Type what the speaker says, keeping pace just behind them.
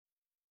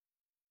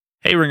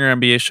Hey, Ringer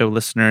NBA show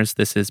listeners.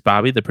 This is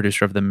Bobby, the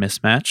producer of The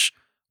Mismatch.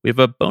 We have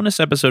a bonus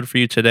episode for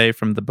you today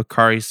from the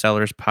Bakari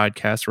Sellers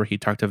podcast, where he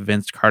talked to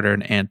Vince Carter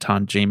and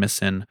Antawn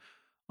Jamison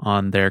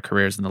on their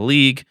careers in the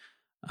league,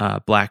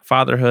 Black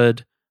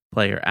Fatherhood,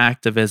 player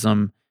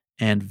activism,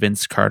 and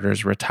Vince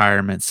Carter's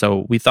retirement.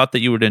 So we thought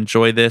that you would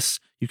enjoy this.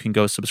 You can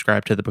go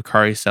subscribe to the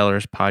Bakari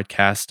Sellers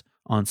podcast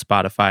on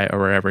Spotify or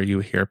wherever you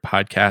hear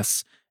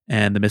podcasts.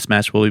 And The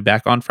Mismatch will be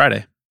back on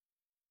Friday.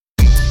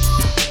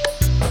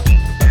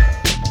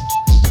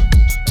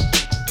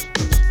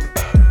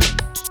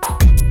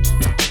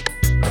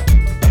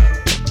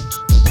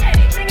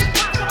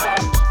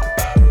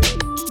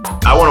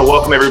 I want to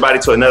welcome everybody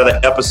to another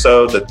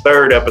episode, the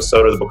third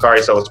episode of the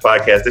Bakari Sellers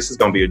podcast. This is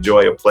going to be a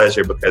joy, a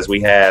pleasure, because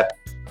we have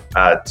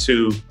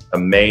two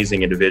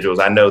amazing individuals.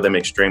 I know them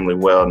extremely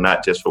well,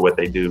 not just for what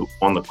they do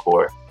on the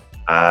court,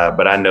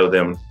 but I know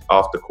them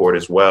off the court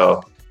as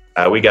well.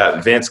 We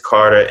got Vince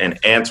Carter and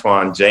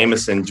Antawn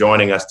Jamison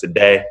joining us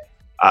today.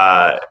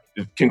 I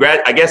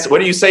guess,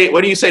 what do you say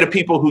to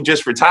people who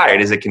just retired?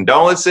 Is it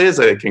condolences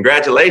or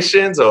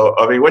congratulations? Or,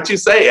 I mean, what you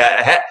say?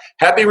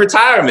 Happy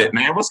retirement,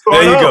 man. What's going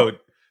on? There you go.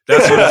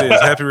 That's what it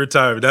is. Happy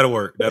retirement. That'll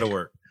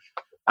work.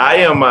 I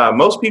am,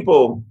 most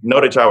people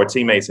know that y'all were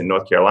teammates in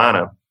North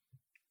Carolina.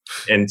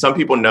 And some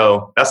people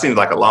know, that seems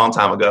like a long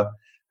time ago.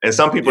 And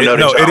some people know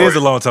that it is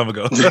a long time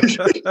ago.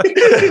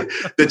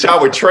 that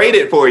y'all were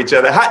traded for each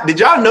other. Did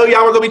y'all know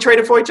y'all were going to be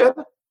traded for each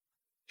other?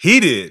 He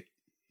did.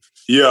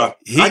 Yeah.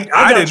 I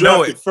got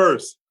drafted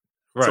first.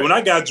 Right. So when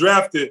I got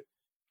drafted,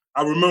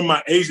 I remember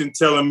my agent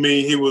telling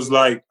me, he was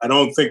like, I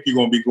don't think you're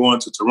going to be going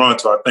to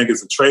Toronto. I think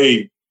it's a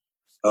trade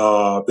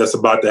that's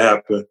about to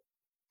happen.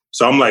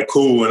 So I'm like,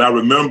 cool. And I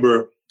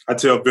remember, I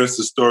tell Vince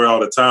the story all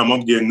the time.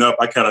 I'm getting up.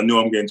 I kind of knew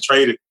I'm getting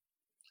traded.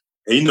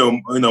 And you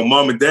know,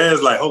 mom and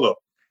dad's like, hold up,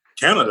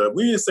 Canada.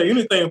 We didn't say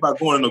anything about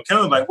going to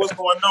Canada. Like, what's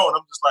going on?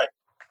 I'm just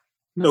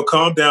like,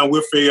 calm down.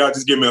 We'll figure out.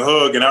 Just give me a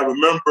hug. And I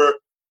remember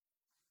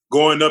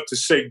going up to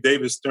shake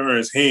David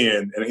Stern's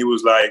hand. And he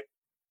was like,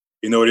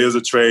 it is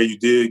a trade. You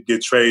did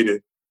get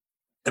traded.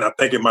 And I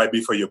think it might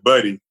be for your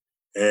buddy.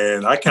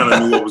 And I kind of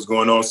knew what was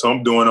going on. So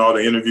I'm doing all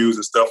the interviews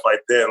and stuff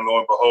like that. And lo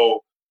and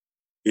behold,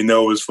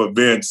 it was for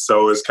Vince.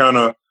 So it's kind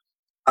of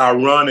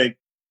ironic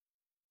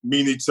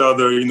meeting each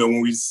other,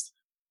 when we,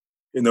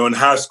 in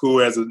high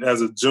school as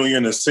a junior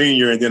and a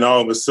senior. And then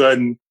all of a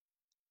sudden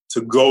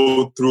to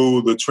go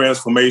through the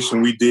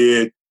transformation we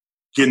did,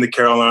 getting to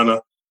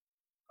Carolina,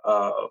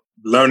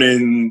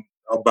 learning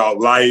about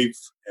life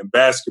and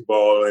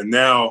basketball. And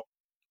now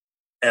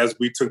as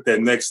we took that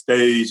next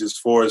stage as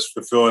far as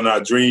fulfilling our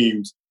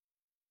dreams,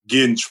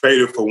 getting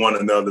traded for one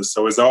another.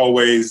 So it's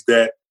always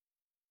that,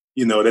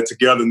 that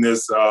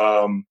togetherness,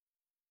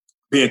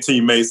 being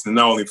teammates and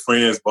not only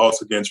friends, but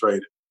also getting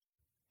traded.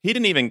 He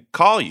didn't even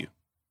call you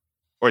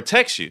or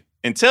text you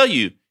and tell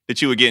you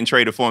that you were getting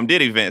traded for him,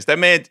 did he, Vince? That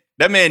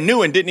man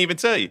knew and didn't even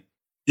tell you.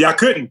 Yeah, I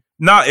couldn't.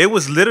 No, it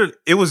was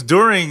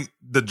during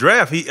the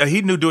draft.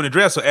 He knew during the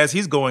draft. So as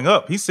he's going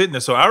up, he's sitting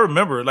there. So I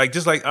remember,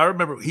 I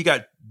remember he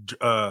got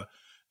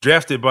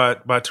drafted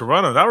by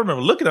Toronto. And I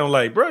remember looking at him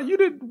like, bro, you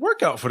didn't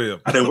work out for them.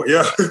 I didn't,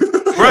 yeah.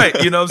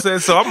 Right, you know what I'm saying?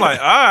 So I'm like,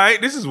 all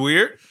right, this is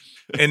weird.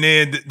 And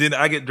then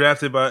I get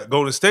drafted by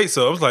Golden State.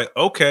 So I was like,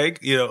 okay,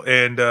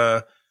 and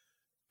I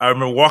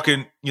remember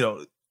walking,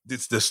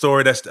 it's the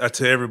story I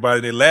tell everybody,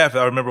 they laugh.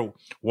 I remember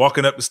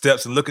walking up the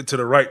steps and looking to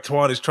the right.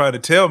 Twan is trying to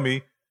tell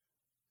me,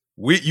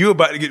 we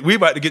about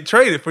to get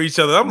traded for each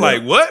other. I'm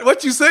like, what?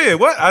 What you saying?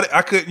 What?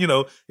 I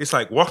couldn't, it's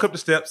like walk up the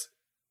steps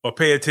or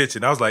pay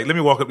attention. I was like, let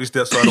me walk up these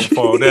steps so I don't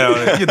fall down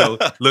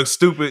and, look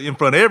stupid in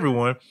front of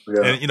everyone.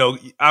 Yeah.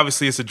 And,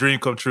 obviously it's a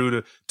dream come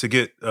true to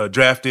get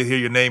drafted, hear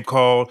your name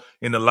called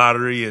in the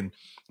lottery and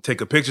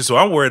take a picture. So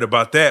I'm worried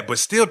about that, but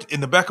still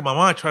in the back of my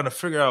mind trying to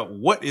figure out,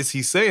 what is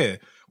he saying?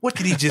 What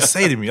did he just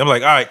say to me? I'm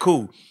like, all right,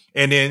 cool.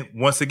 And then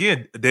once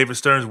again, David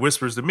Stearns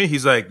whispers to me,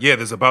 he's like, yeah,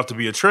 there's about to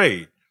be a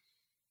trade.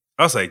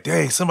 I was like,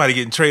 dang, somebody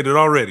getting traded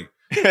already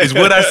is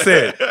what I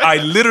said. I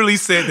literally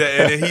said that.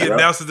 And then he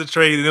announces the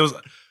trade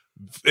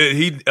and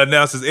he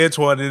announces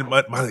Antoine and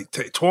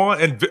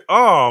Twan and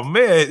oh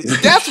man,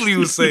 that's what he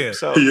was saying.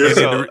 So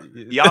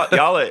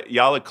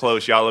y'all are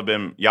close. Y'all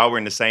were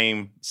in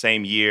the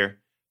same year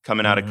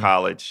coming out of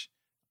college,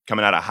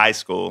 coming out of high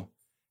school.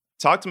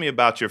 Talk to me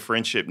about your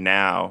friendship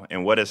now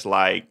and what it's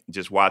like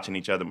just watching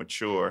each other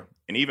mature.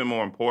 And even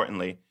more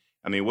importantly,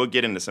 I mean, we'll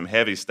get into some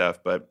heavy stuff,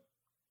 but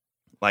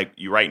like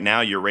right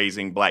now you're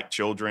raising Black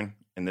children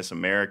in this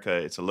America.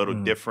 It's a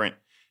little different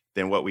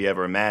than what we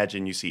ever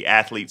imagined. You see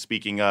athletes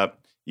speaking up.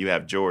 You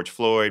have George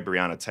Floyd,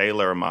 Breonna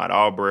Taylor, Ahmaud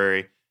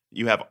Arbery.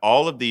 You have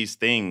all of these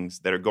things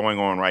that are going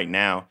on right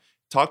now.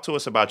 Talk to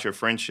us about your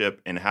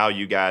friendship and how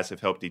you guys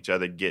have helped each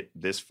other get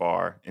this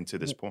far and to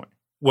this point.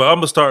 Well, I'm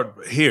going to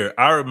start here.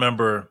 I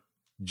remember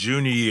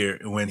junior year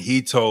when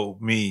he told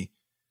me,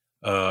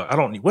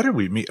 where did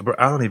we meet?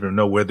 I don't even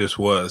know where this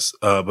was,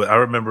 but I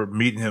remember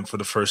meeting him for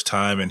the first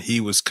time and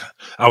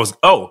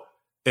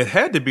it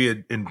had to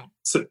be in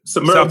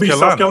Myrtle Beach,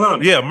 South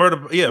Carolina. Yeah,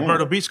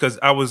 Myrtle Beach, because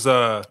I was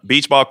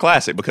Beach Ball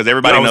Classic, because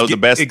everybody knows the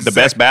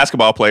best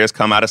basketball players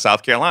come out of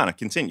South Carolina.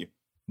 Continue.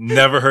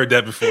 Never heard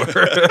that before.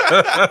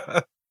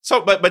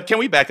 So, but can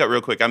we back up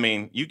real quick? I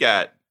mean, you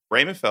got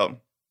Raymond Felton,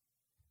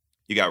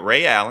 you got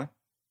Ray Allen,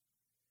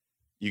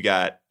 you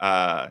got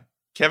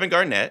Kevin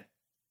Garnett,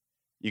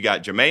 you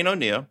got Jermaine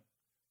O'Neal,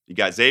 you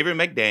got Xavier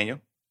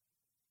McDaniel.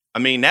 I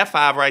mean, that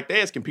five right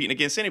there is competing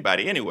against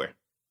anybody, anywhere.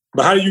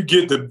 But how do you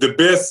get the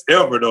best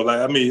ever though? Like,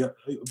 I mean,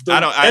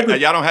 y'all don't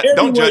have.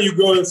 Don't judge. You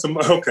go in some.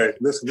 Okay,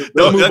 listen.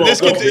 We'll move on.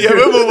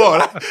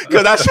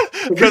 Because I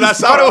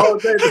saw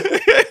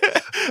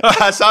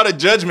I saw the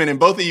judgment in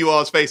both of you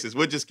all's faces.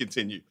 We'll just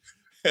continue.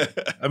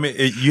 I mean,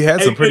 you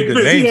had some pretty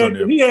good names on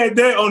there. He had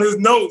that on his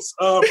notes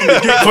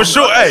for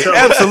sure. Hey,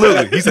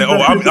 absolutely. He said, "Oh,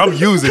 I'm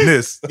using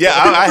this." Yeah,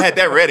 I had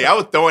that ready. I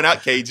was throwing out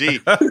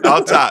KG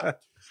on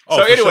top.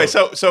 So anyway,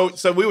 sure.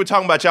 so we were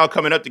talking about y'all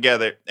coming up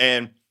together,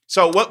 and.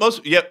 So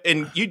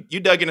and you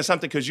dug into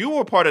something because you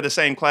were part of the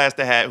same class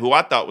that had who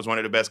I thought was one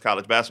of the best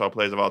college basketball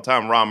players of all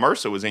time. Ron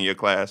Mercer was in your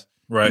class,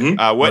 right?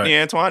 Wasn't he,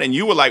 Antawn? And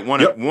you were like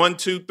one of 1,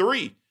 2,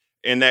 3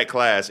 in that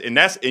class,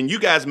 and you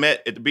guys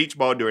met at the Beach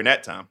Ball during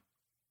that time.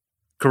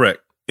 Correct.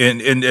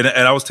 And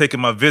I was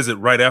taking my visit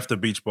right after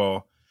Beach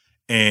Ball,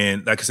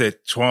 and like I said,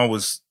 Twan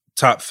was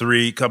top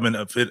 3 coming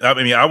up. I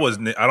mean, I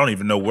don't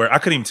even know where. I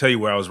couldn't even tell you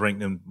where I was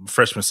ranked in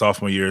freshman,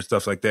 sophomore year, and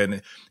stuff like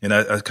that. And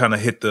I kind of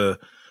hit the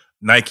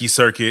Nike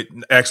circuit,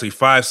 actually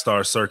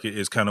 5-star circuit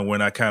is kind of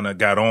when I kind of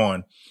got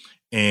on,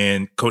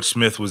 and Coach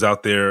Smith was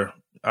out there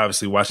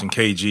obviously watching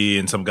KG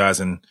and some guys,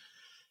 and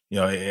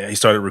he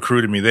started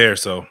recruiting me there.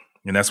 So,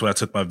 and that's when I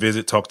took my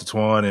visit, talked to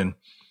Twan, and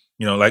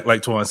like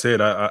Twan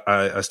said,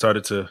 I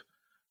started to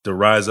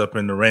rise up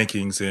in the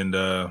rankings and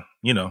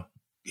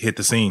hit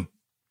the scene.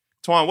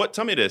 Twan,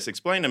 tell me this,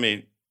 explain to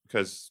me,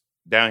 because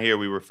down here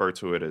we refer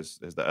to it as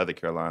the other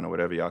Carolina,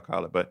 whatever y'all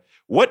call it. But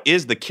what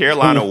is the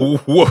Carolina?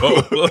 What?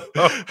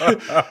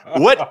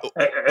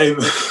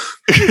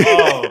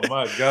 Oh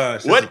my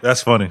gosh!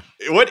 That's funny.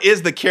 What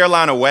is the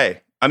Carolina way?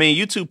 I mean,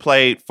 you two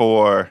played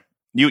for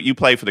you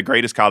played for the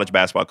greatest college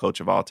basketball coach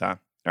of all time.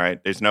 All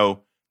right, there's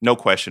no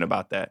question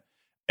about that.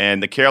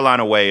 And the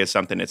Carolina way is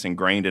something that's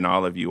ingrained in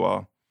all of you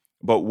all.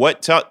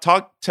 But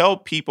tell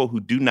people who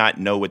do not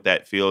know what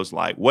that feels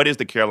like. What is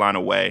the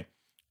Carolina way?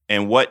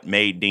 And what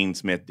made Dean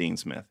Smith Dean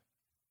Smith?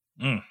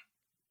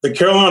 The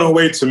Carolina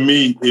way to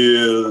me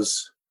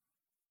is,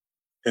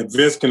 and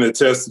Vince can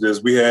attest to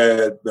this, we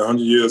had the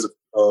 100 years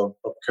of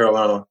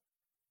Carolina,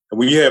 and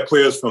we had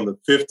players from the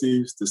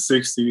 50s, the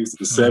 60s,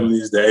 the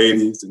 70s, the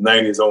 80s, the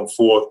 90s on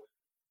forth,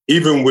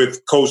 even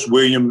with Coach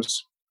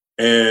Williams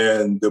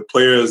and the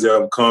players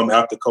that have come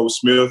after Coach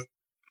Smith.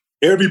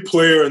 Every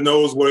player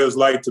knows what it's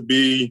like to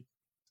be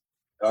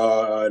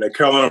at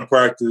Carolina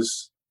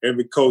practice.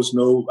 Every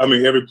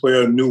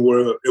player knew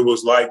what it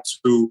was like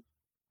to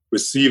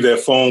receive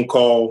that phone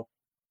call.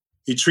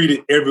 He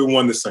treated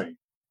everyone the same.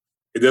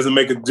 It doesn't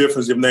make a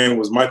difference if name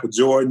was Michael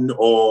Jordan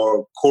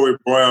or Corey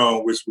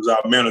Brown, which was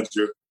our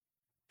manager.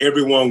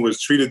 Everyone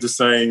was treated the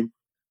same.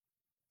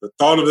 The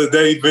thought of the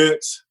day,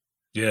 Vince,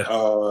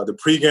 the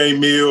pregame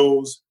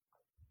meals.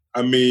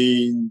 I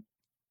mean,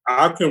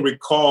 I can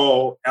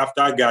recall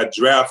after I got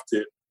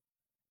drafted,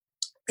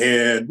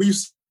 and we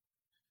used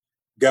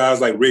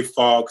guys like Rick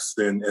Fox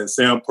and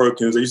Sam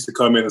Perkins, they used to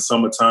come in the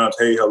summer times,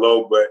 hey,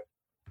 hello. But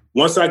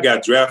once I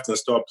got drafted and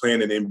started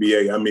playing in the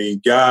NBA, I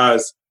mean,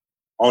 guys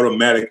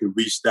automatically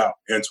reached out.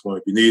 Antoine,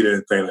 if you need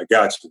anything, I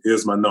got you.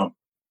 Here's my number.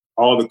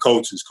 All the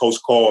coaches, Coach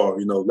Carr,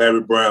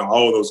 Larry Brown,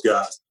 all those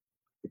guys.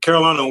 The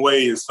Carolina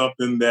way is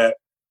something that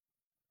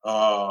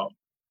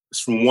is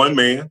from one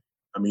man.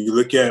 I mean, you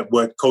look at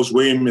what Coach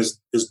Williams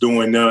is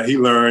doing now. He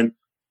learned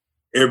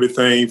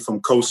everything from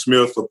Coach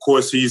Smith. Of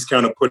course, he's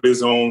kind of put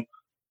his own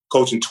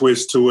coaching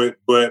twist to it,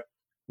 but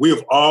we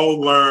have all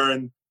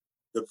learned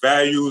the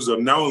values of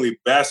not only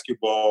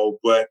basketball,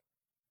 but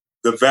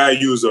the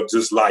values of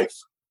just life.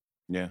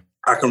 Yeah.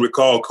 I can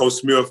recall Coach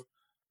Smith,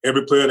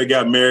 every player that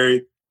got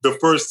married, the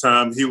first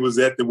time he was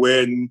at the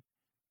wedding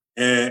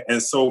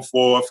and so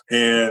forth.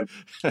 And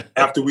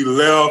after we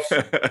left,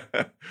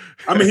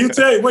 I mean, he'll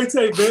tell you,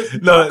 Vince.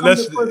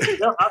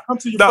 I'll come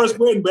to your first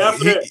wedding, but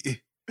after that,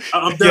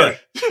 I'm done.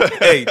 Yeah.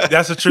 Hey,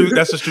 that's a true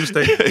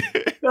statement.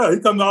 Yeah, he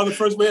come to all the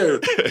first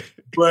wedding.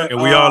 But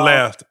and we all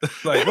laughed.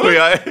 Like,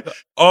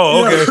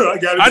 oh,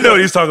 okay. I know what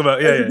he's talking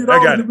about. Yeah,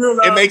 I got it.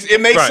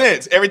 It makes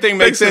sense. Everything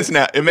makes sense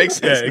now. It makes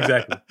sense. Yeah,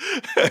 exactly.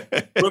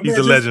 But he's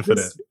a legend for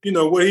that.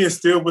 What he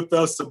instilled with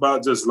us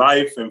about just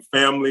life and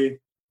family,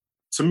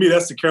 to me,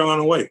 that's the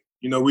Carolina way.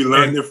 We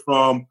learned it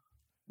from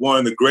one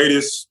of the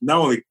greatest, not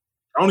only,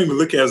 I don't even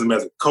look at him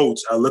as a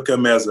coach, I look at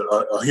him as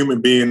a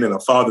human being and a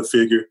father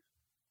figure.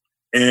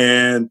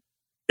 And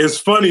it's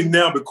funny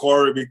now,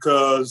 Bakari,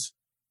 because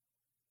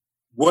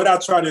what I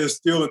try to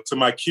instill into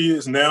my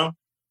kids now,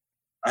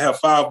 I have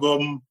 5 of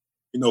them,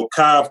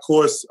 Kai, of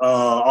course,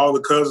 all the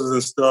cousins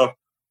and stuff.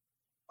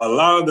 A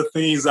lot of the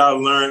things I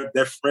learned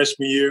that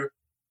freshman year,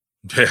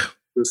 the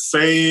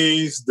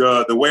sayings,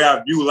 the way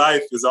I view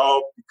life is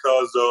all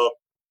because of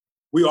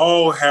we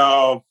all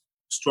have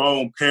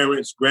strong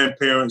parents,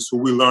 grandparents who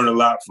we learn a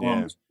lot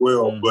from as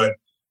well. But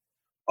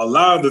a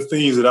lot of the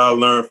things that I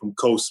learned from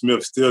Coach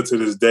Smith still to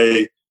this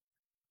day,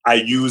 I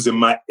use in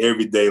my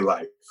everyday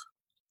life.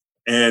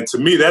 And to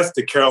me, that's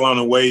the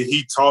Carolina way.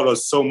 He taught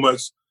us so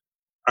much.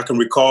 I can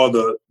recall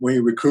when he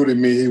recruited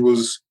me,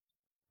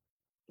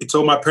 he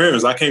told my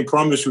parents, I can't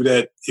promise you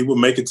that he will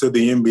make it to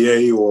the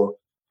NBA or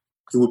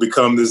he will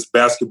become this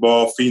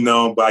basketball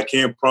phenom, but I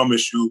can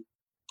promise you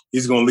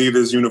he's going to leave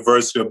this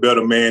university a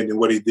better man than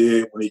what he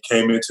did when he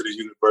came into the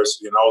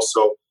university. And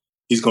also,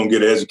 he's going to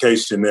get an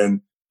education.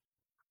 And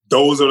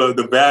those are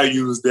the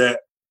values that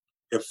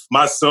if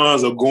my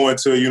sons are going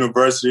to a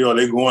university or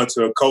they're going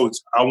to a coach,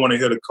 I want to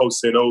hear the coach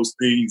say those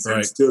things. Right.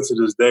 And still to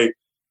this day,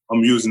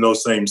 I'm using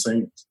those same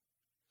things.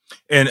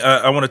 And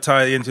I want to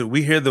tie into,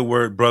 we hear the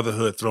word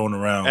brotherhood thrown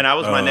around. And that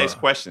was my next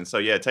question. So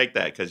yeah, take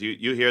that because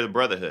you hear the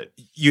brotherhood.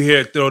 You hear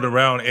it thrown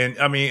around. And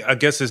I mean, I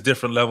guess there's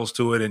different levels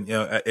to it. And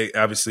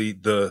obviously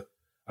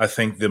I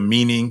think the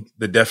meaning,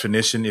 the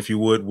definition, if you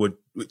would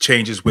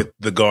changes with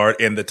the guard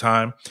and the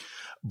time.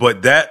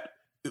 But that,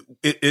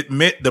 it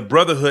meant, the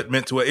brotherhood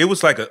meant to it. It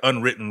was like an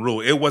unwritten rule.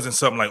 It wasn't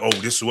something like, oh,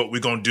 this is what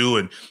we're going to do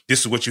and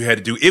this is what you had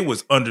to do. It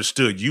was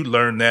understood. You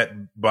learned that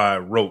by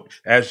rote.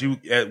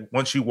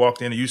 Once you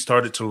walked in and you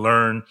started to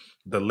learn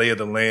the lay of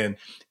the land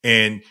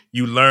and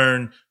you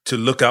learned to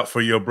look out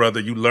for your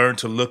brother. You learned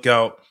to look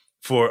out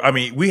for, I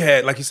mean, we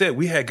had, like you said,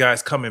 we had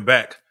guys coming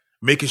back,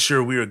 making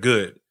sure we were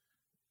good.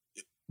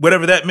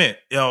 Whatever that meant.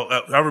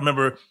 I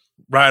remember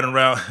riding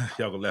around,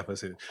 y'all gonna laugh when I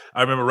say it.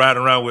 I remember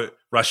riding around with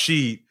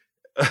Rashid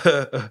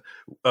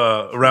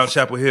around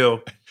Chapel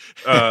Hill,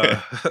 and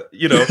why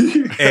you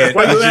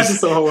laughing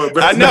so hard,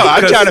 bro? I know.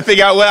 I'm trying to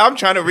figure out. Well, I'm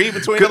trying to read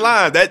between the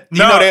lines.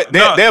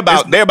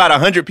 They're about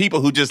 100 people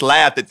who just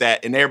laughed at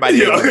that, and everybody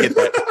didn't get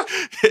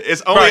that.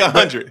 It's only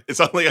 100. It's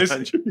only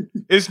 100.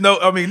 It's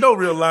no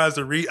real lines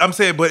to read. I'm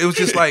saying, but it was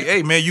just like,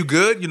 hey, man, you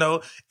good?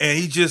 And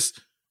he just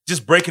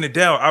breaking it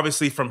down.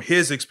 Obviously, from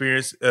his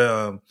experience,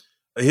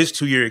 his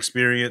 2-year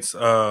experience,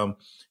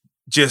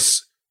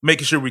 just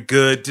making sure we're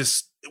good,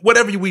 just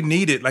whatever we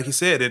needed, like you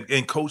said,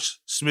 and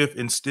Coach Smith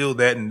instilled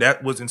that, and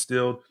that was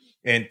instilled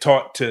and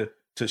taught to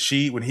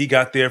Sheed when he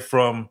got there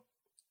from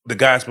the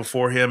guys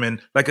before him.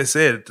 And like I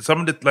said,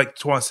 like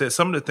Twan said,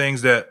 some of the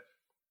things that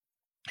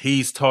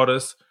he's taught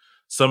us,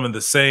 some of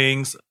the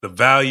sayings, the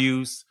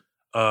values,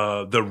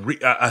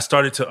 I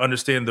started to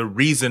understand the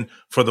reason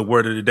for the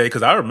word of the day.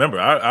 Cause I remember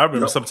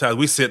sometimes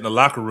we sit in the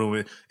locker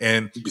room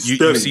and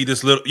you see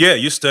this little,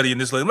 you're studying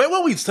this little, man,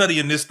 what are we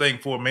studying this thing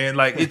for, man?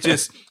 Like it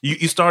just,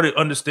 you started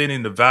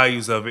understanding the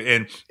values of it,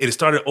 and it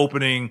started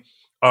opening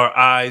our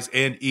eyes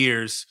and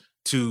ears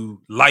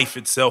to life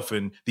itself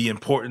and the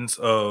importance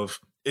of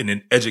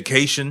an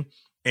education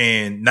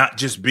and not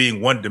just being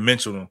one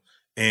dimensional.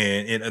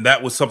 And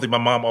that was something my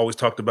mom always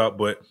talked about,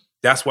 but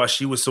that's why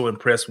she was so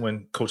impressed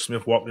when Coach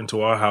Smith walked into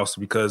our house,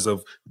 because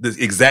of the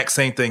exact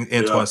same thing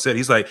Antawn said.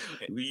 He's like,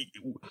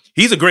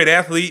 he's a great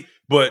athlete,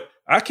 but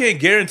I can't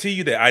guarantee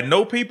you that. I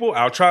know people,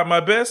 I'll try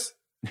my best,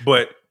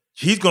 but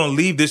he's going to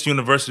leave this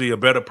university a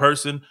better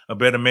person, a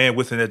better man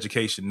with an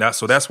education.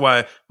 So that's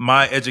why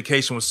my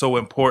education was so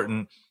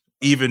important,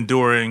 even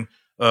during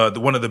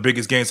one of the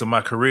biggest games of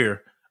my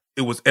career.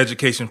 It was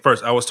education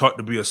first. I was taught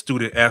to be a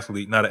student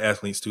athlete, not an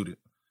athlete student.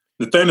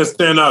 The thing that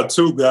stand out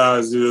too,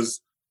 guys, is,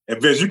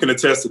 and Vince, you can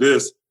attest to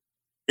this,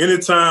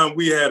 anytime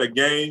we had a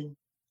game,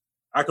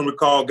 I can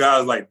recall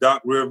guys like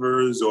Doc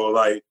Rivers or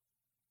like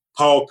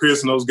Paul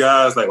Pierce and those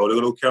guys, like,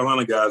 they're those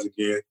Carolina guys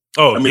again.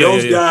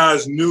 Those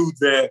guys knew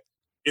that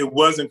it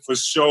wasn't for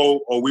show,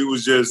 or we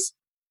was just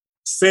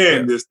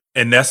saying this.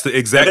 And that's the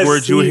exact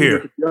word you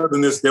hear. The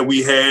togetherness that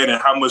we had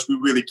and how much we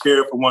really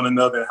cared for one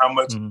another and how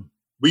much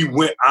we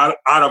went out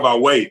of our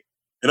way.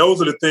 And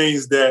those are the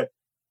things that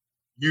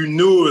you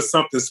knew it was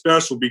something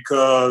special,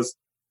 because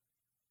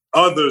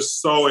others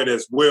saw it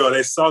as well.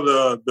 They saw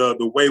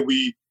the way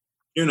we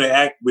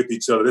interact with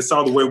each other. They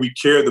saw the way we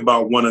cared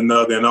about one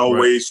another and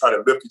always try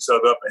to lift each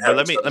other up. And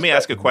have let me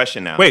ask a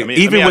question now. Wait,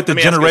 even with the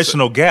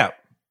generational gap,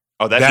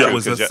 that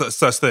was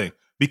such thing.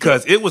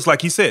 Because it was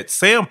like he said,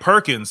 Sam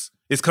Perkins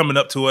is coming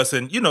up to us,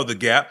 and the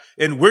gap,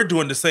 and we're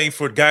doing the same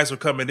for guys who are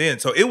coming in.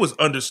 So it was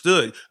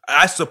understood.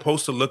 I'm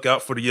supposed to look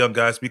out for the young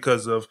guys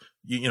because of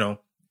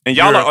And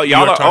y'all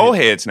are old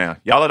heads now.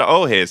 Y'all are the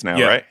old heads now,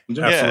 right?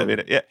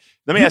 Absolutely. Yeah.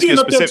 Let me ask you a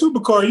specific. Too,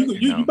 Bakari.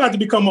 You about to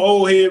become an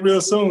old head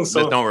real soon.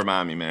 So don't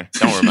remind me, man.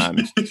 Don't remind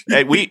me.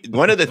 Hey,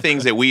 one of the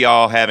things that we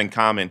all have in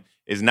common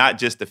is not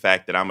just the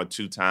fact that I'm a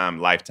 2-time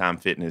Lifetime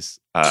Fitness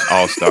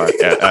All-Star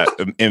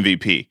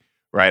MVP,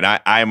 right?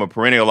 I am a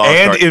perennial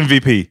All-Star and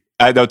MVP.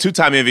 No,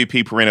 2-time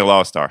MVP, perennial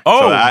All-Star.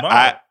 Oh, so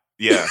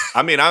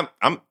I mean,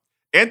 I'm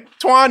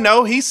Antawn.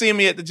 No, he's seen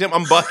me at the gym.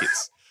 I'm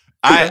buckets.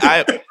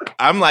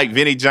 I'm like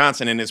Vinnie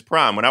Johnson in his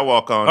prime. When I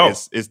walk on,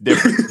 it's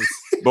different.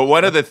 But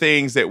one of the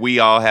things that we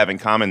all have in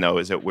common, though,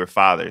 is that we're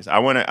fathers. I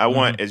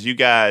want, as you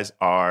guys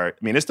are, I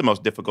mean, it's the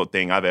most difficult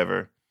thing I've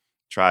ever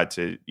tried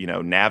to,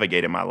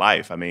 navigate in my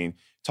life. I mean,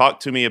 talk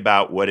to me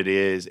about what it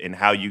is and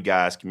how you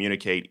guys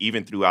communicate,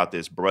 even throughout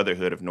this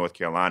brotherhood of North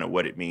Carolina,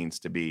 what it means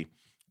to be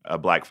a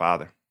Black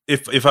father.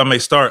 If I may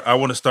start, I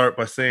want to start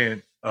by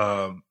saying,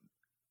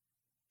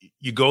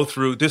 you go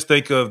through, just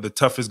think of the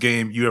toughest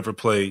game you ever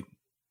played.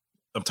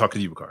 I'm talking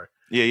to you, Bakari.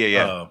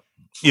 Yeah.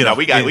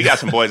 We got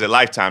some boys at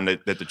Lifetime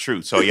that the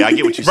truth. So yeah, I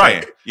get what you're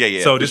right. saying.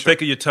 Yeah. So just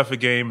think of your toughest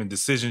game and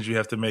decisions you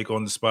have to make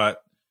on the spot,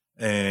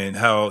 and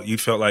how you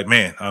felt like,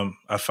 man,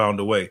 I found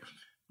a way.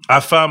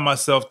 I found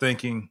myself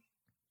thinking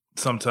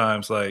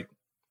sometimes like,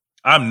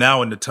 I'm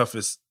now in the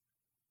toughest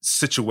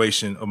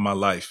situation of my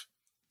life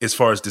as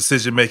far as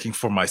decision making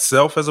for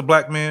myself as a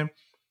Black man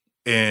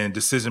and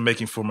decision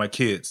making for my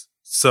kids,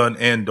 son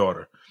and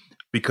daughter,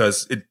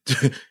 because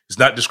it's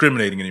not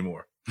discriminating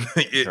anymore.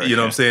 You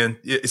know what I'm saying?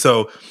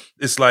 So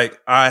it's like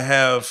I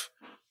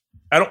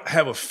don't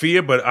have a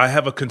fear, but I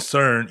have a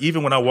concern.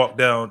 Even when I walk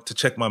down to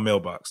check my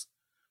mailbox,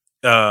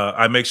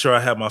 I make sure I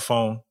have my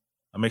phone.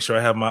 I make sure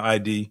I have my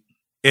ID,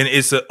 and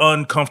it's an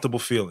uncomfortable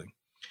feeling.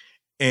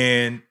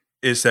 And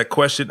it's that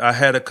question. I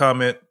had a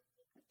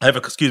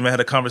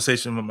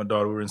conversation with my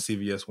daughter. We were in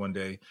CVS one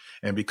day,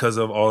 and because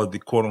of all of the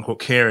quote unquote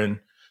Karen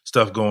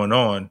stuff going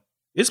on,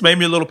 it's made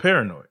me a little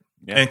paranoid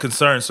and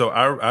concerned. So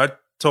I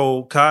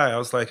told Kai, I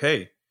was like,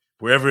 hey,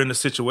 wherever in the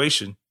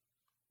situation,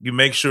 you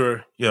make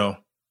sure,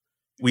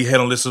 we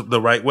handle this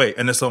the right way.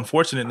 And it's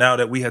unfortunate now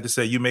that we had to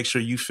say, you make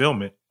sure you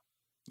film it.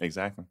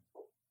 Exactly.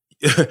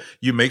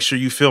 You make sure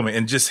you film it.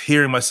 And just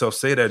hearing myself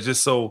say that is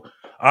just so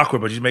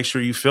awkward, but you make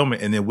sure you film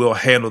it, and then we'll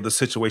handle the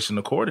situation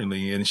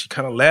accordingly. And she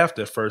kind of laughed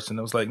at first, and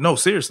I was like, no,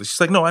 seriously.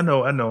 She's like, no, I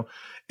know.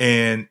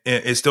 And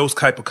it's those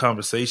type of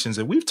conversations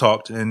that we've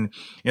talked. And,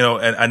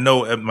 and I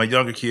know my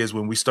younger kids,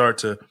 when we start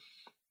to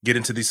get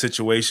into these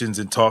situations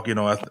and talk,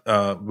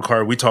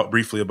 Bakari, we talked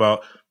briefly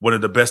about one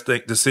of the best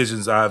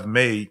decisions I've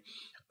made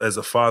as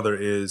a father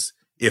is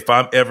if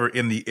I'm ever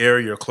in the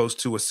area or close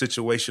to a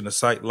situation, a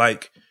site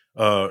like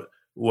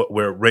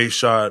where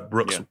Rayshard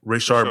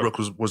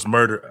Brooks was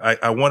murdered,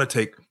 I want to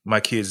take my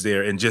kids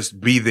there and just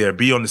be there,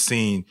 be on the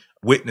scene,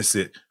 witness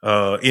it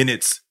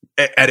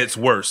at its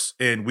worst.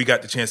 And we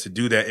got the chance to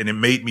do that, and it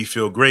made me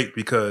feel great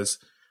because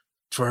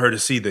for her to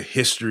see the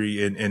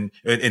history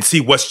and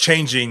see what's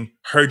changing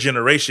her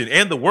generation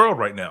and the world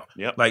right now.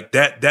 Yep. Like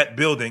that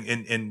building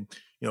and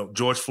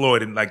George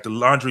Floyd, and like the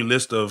laundry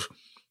list of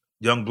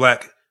young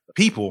Black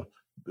people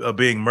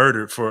being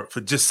murdered for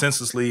just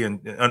senselessly,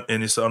 and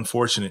it's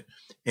unfortunate.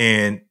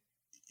 And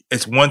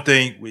it's one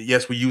thing,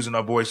 yes, we're using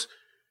our voice,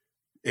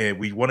 and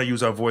we want to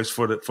use our voice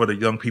for the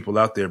young people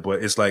out there,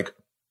 but it's like,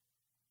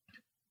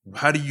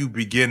 how do you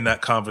begin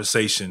that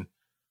conversation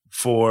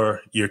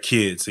for your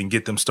kids and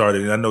get them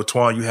started? And I know,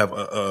 Twan, you have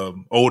a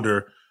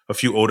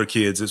few older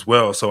kids as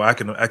well, so I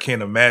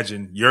can't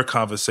imagine your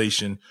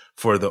conversation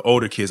for the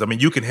older kids. I mean,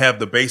 you can have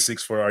the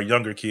basics for our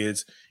younger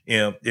kids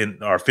in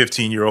our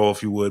 15-year-old,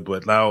 if you would,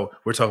 but now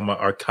we're talking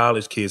about our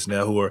college kids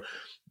now who are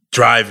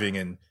driving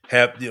and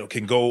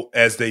can go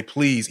as they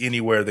please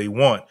anywhere they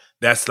want.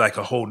 That's like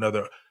a whole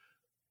nother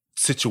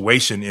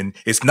situation, and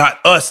it's not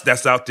us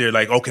that's out there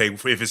like, okay,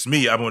 if it's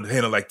me, I'm going to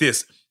handle it like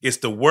this. It's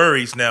the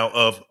worries now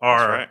of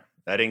our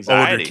that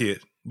anxiety. Older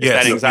kid.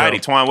 Yes, that anxiety.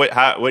 Twan,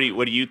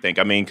 what do you think?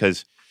 I mean,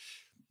 because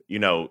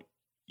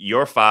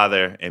your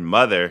father and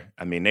mother,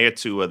 I mean, they are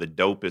two of the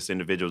dopest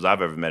individuals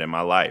I've ever met in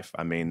my life.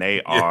 I mean,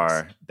 they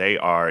are,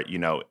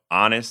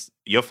 honest.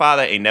 Your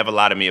father ain't never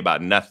lied to me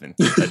about nothing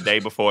a day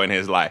before in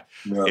his life.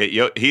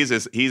 Yeah. He's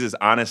as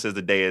honest as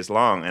the day is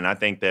long. And I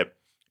think that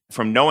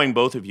from knowing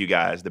both of you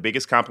guys, the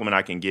biggest compliment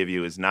I can give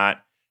you is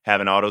not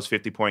having all those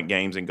 50-point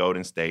games in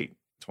Golden State,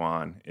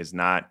 Twan, is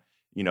not,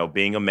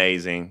 being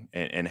amazing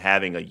and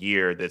having a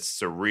year that's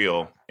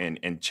surreal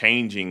and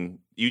changing.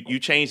 You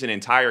changed an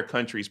entire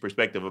country's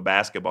perspective of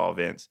basketball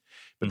events.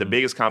 But the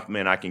biggest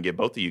compliment I can give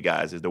both of you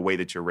guys is the way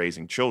that you're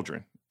raising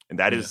children. And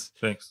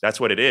that's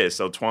what it is.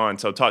 So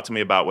Twan, talk to me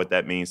about what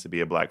that means to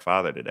be a Black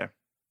father today.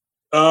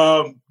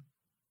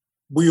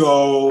 We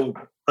all,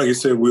 like I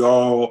said, we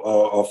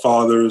all are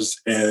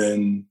fathers,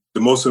 and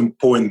the most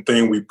important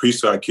thing we preach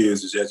to our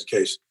kids is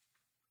education.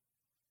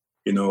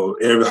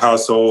 Every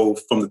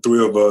household from the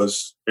three of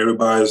us,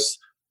 everybody's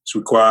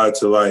required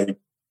to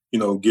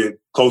get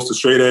close to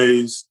straight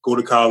A's, go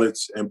to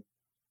college, and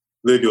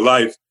live your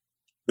life.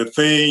 The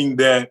thing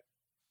that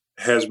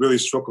has really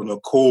struck a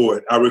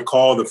chord, I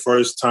recall the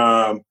first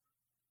time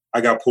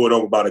I got pulled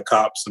over by the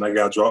cops and I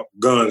got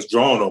guns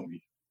drawn on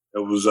me. It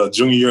was a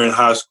junior year in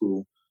high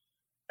school.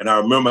 And I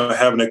remember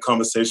having that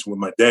conversation with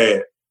my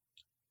dad.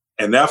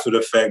 And after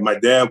the fact, my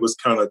dad was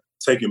kind of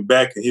taken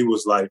back, and he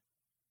was like,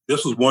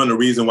 this was one of the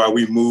reasons why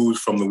we moved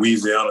from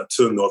Louisiana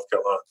to North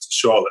Carolina, to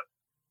Charlotte.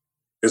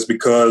 It's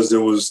because it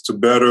was to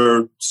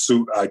better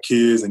suit our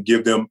kids and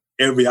give them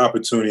every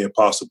opportunity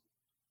possible.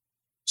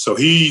 So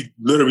he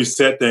literally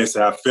sat there and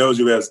said, I failed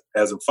you as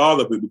a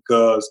father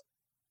because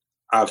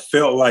I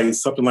felt like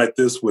something like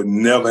this would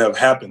never have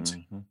happened to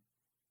me.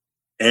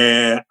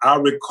 And I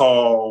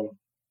recall,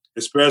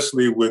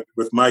 especially with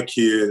my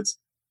kids,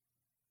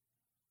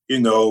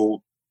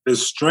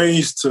 it's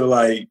strange to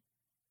like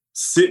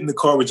sit in the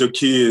car with your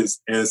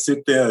kids and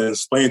sit there and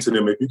explain to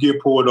them, if you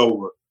get pulled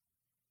over,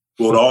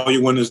 roll all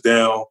your windows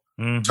down,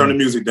 turn the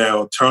music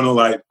down, turn the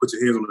light, put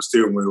your hands on the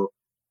steering wheel.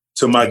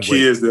 To my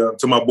kids,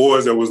 to my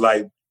boys that was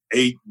like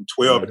 8 and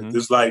 12,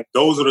 it's like,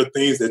 those are the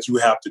things that you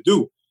have to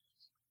do.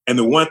 And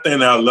the one thing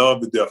that I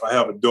love to death, I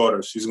have a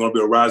daughter, she's going to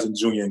be a rising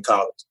junior in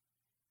college.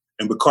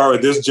 And Bakari,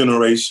 this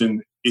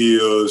generation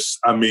is,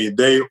 I mean,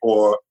 they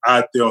are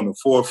out there on the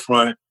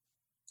forefront.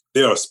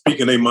 They are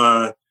speaking their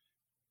mind.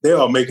 They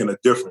are making a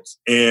difference.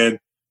 And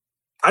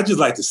I just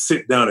like to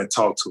sit down and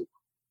talk to her.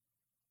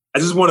 I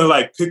just want to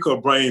like pick her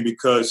brain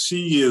because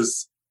she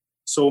is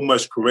so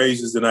much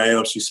courageous than I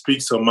am. She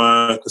speaks her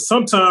mind. Because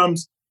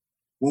sometimes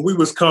when we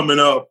was coming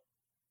up,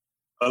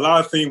 a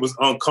lot of things was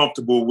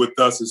uncomfortable with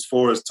us as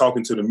far as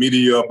talking to the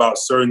media about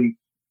certain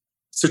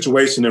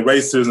situation and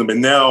racism.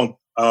 And now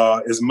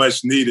is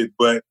much needed.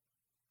 But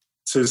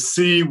to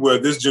see where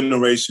this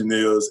generation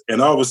is,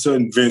 and all of a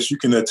sudden, Vince, you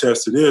can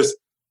attest to this,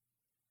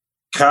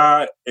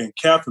 Kai and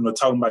Catherine are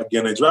talking about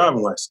getting a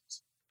driving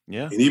license.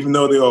 Yeah. And even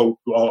though they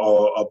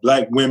are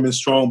black women,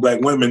 strong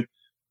black women,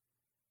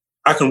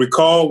 I can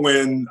recall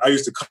when I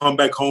used to come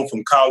back home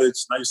from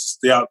college, and I used to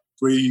stay out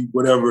 3,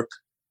 whatever,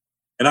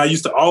 and I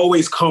used to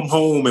always come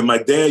home, and my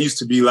dad used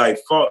to be like,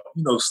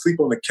 sleep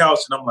on the couch,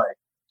 and I'm like,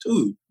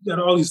 dude, you got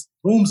all these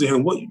rooms in here.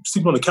 What you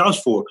sleep on the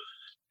couch for?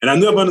 And I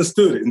never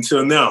understood it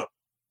until now.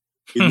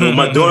 You know,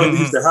 my daughter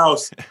leaves the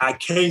house, I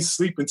can't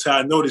sleep until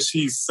I know that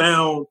she's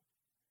sound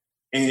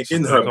and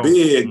in her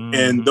bed.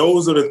 And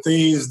those are the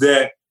things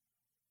that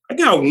I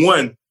got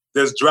one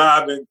that's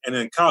driving and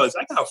in college.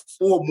 I got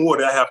 4 more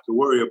that I have to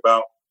worry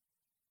about.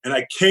 And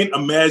I can't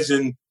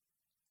imagine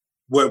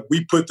what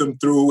we put them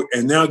through.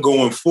 And now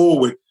going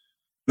forward,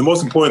 the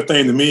most important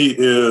thing to me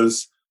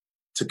is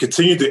to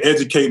continue to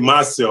educate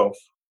myself.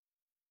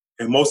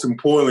 And most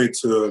importantly,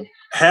 to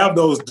have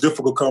those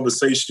difficult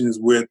conversations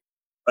with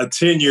a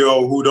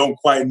 10-year-old who don't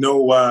quite know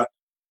why,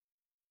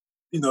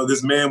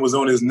 this man was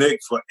on his neck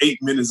for 8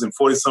 minutes and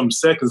 40-something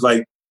seconds.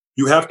 Like,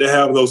 you have to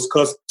have those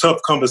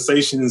tough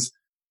conversations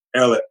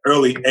at an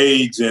early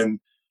age. And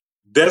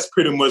that's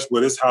pretty much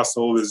where this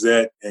household is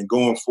at. And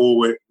going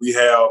forward, we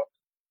have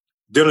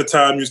dinner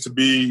time used to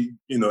be,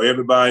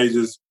 everybody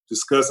just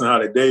discussing how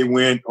the day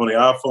went on their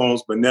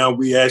iPhones. But now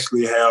we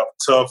actually have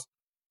tough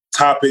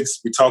topics.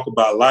 We talk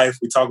about life.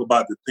 We talk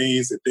about the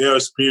things that they're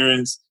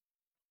experiencing.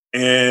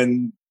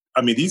 And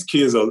I mean, these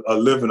kids are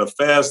living a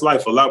fast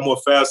life, a lot more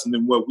faster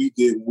than what we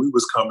did when we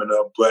was coming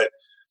up. But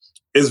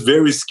it's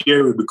very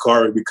scary,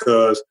 Bakari,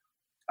 because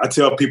I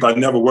tell people I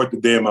never worked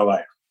a day in my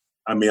life.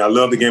 I mean, I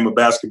love the game of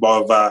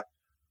basketball. If I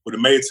would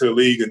have made it to the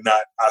league or not,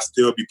 I'd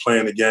still be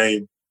playing the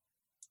game.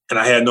 And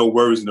I had no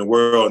worries in the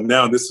world.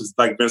 Now, this is,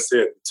 like Vince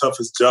said, the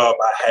toughest job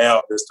I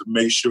have is to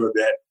make sure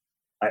that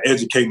I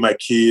educate my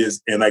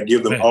kids and I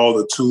give them all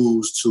the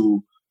tools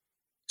to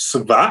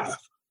survive.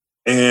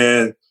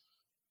 And,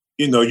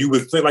 you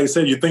would think, like I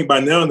said, you think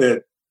by now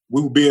that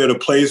we would be at a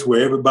place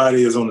where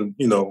everybody is on,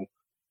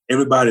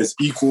 everybody's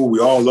equal. We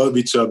all love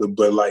each other.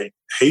 But like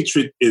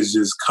hatred is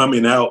just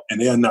coming out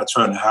and they're not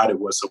trying to hide it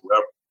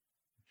whatsoever.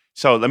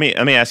 So let me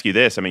ask you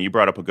this. I mean, you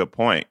brought up a good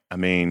point. I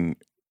mean,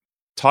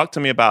 talk to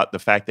me about the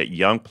fact that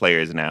young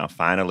players now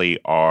finally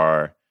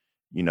are,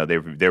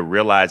 they're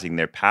realizing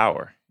their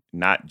power,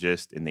 not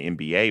just in the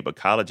NBA, but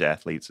college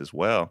athletes as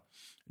well.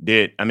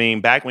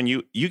 Back when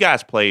you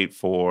guys played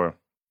for,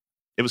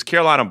 it was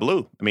Carolina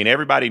Blue. I mean,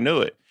 everybody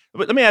knew it.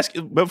 But let me ask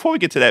you, before we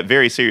get to that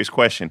very serious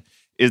question,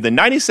 is the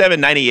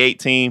 97-98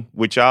 team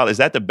with y'all, is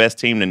that the best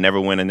team to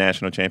never win a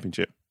national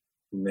championship?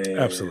 Man.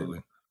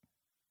 Absolutely.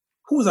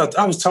 Who was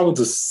I was talking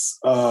to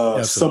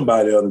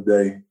somebody the other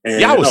day. And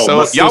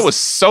y'all was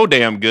so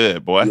damn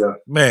good, boy. Yeah.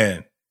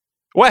 Man.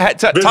 What?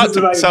 Talk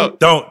to like, so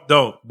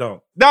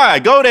Don't. Nah,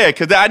 go there,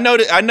 because I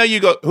know you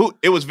go. Who?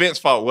 It was Vince's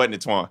fault, wasn't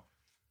it, Twan?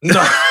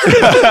 No.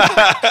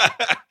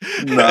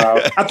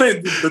 No. I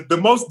think the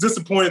most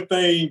disappointing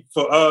thing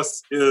for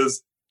us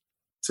is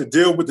to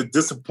deal with the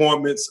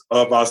disappointments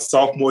of our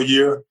sophomore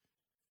year.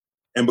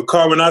 And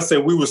because when I say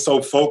we were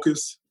so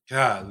focused,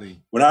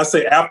 golly. When I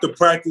say after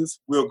practice,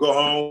 we'll go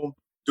home,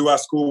 do our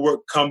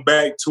schoolwork, come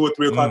back 2 or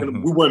 3 o'clock.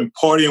 And we weren't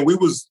partying.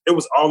 It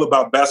was all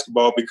about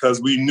basketball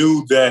because we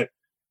knew that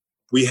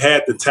we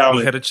had the talent.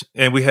 We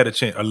had a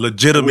chance, a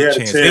legitimate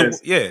chance.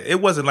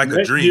 It wasn't like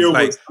a dream. Year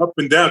was up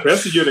and down.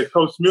 That's the year that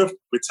Coach Smith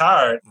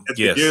retired at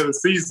the beginning of the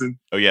season.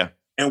 Oh, yeah.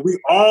 And we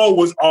all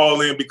was all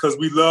in because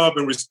we loved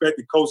and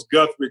respected Coach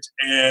Guthridge.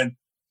 And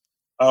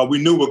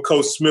we knew what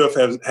Coach Smith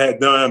had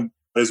done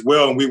as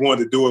well. And we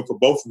wanted to do it for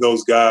both of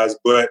those guys.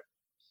 But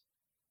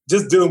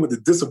just dealing with the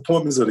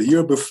disappointments of the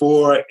year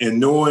before and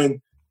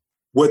knowing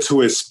what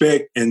to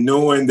expect and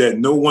knowing that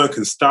no one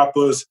can stop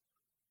us.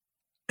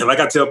 And like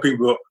I tell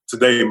people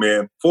today,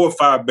 man, 4 or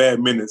 5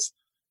 bad minutes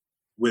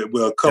with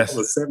a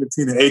couple of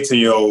 17 and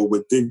 18-year-olds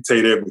would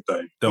dictate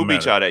everything. Who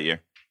beat y'all that year?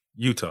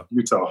 Utah.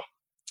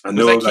 I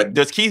know.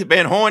 Does Keith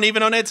Van Horn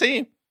even on that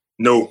team?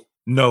 No.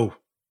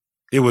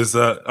 It was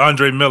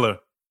Andre Miller.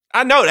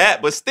 I know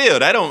that, but still,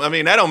 that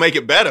don't make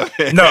it better.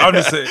 No, I'm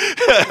just saying.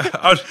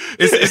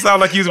 It sounds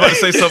like you was about to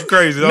say something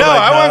crazy. No,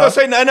 I wasn't gonna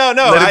say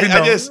no.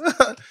 I just.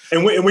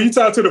 And when you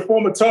talk to the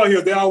former Tar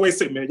Heels, they always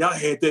say, "Man, y'all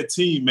had that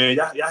team, man.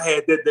 Y'all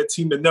had that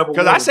team that never."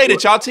 Because I say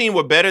that y'all team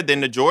were better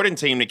than the Jordan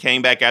team that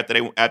came back after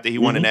he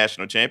won the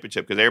national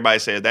championship. Because everybody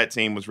said that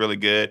team was really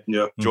good.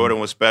 Yeah, Jordan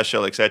was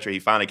special, etc. He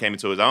finally came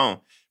into his own.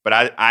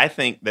 But I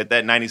think that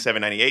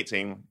 97-98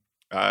 team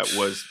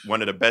was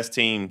one of the best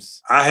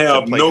teams. I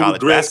have no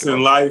regrets basketball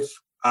in life.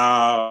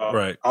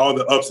 Right. All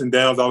the ups and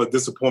downs, all the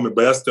disappointment,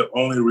 but that's the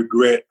only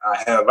regret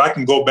I have. If I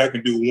can go back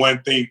and do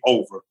one thing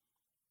over,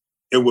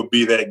 it would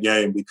be that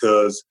game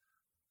because.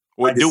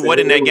 What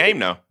in that game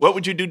though? What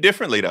would you do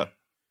differently though?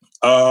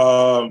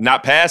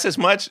 Not pass as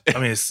much. I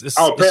mean,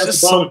 I'll pass the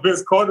ball to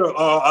Vince Carter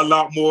a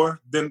lot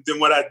more than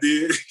what I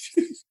did.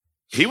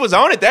 He was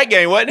on it that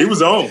game, wasn't he? He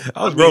was on.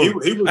 I was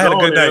rolling. He was I had on.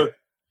 a good night.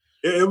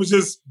 It was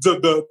just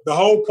the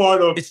whole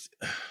part of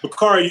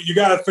Bakari. You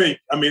got to think.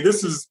 I mean,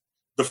 this is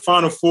the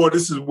Final Four.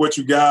 This is what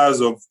you guys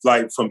are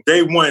like from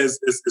day one.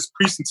 It's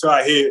preaching to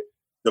our head.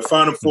 The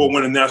Final Four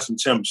win a national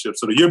championship.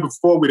 So the year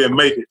before we didn't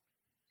make it.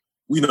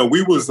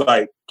 We was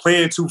like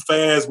playing too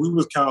fast. We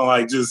was kind of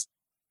like just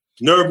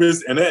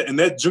nervous, and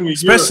that junior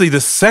year, especially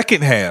the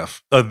second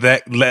half of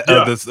that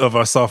of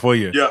our sophomore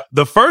year. Yeah,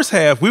 the first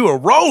half we were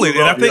rolling,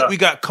 and I think we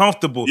got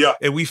comfortable. Yeah,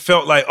 and we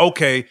felt like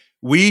okay,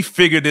 we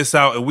figured this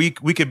out, and we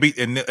could beat.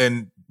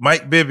 And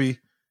Mike Bibby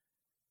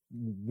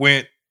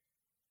went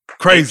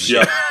crazy.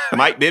 Yeah.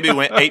 Mike Bibby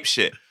went ape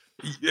shit.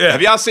 Yeah.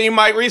 Have y'all seen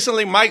Mike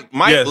recently? Mike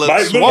yes.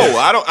 looks swole.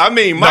 Mike. No,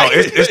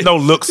 it's no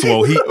look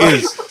swole. He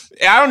is.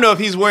 I don't know if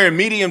he's wearing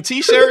medium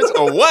t-shirts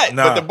or what,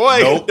 but the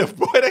boy,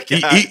 that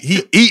guy,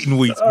 he eating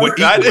weeds.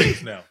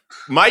 Weeds now.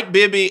 Mike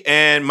Bibby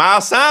and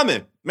Miles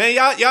Simon. Man,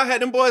 y'all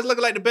had them boys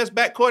looking like the best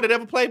backcourt that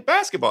ever played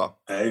basketball.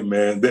 Hey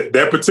man,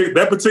 that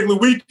particular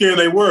weekend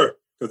they were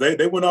because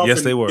they went off.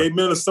 Yes, they were. Gave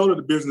Minnesota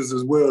the business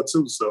as well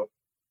too. So,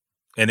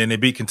 and then they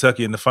beat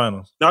Kentucky in the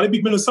finals. No, they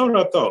beat Minnesota.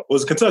 I thought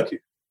was Kentucky.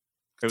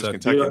 It was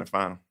Kentucky in the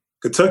final.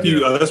 Kentucky.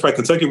 That's right.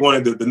 Kentucky won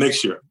it the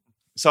next year.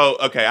 So,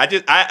 okay,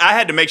 I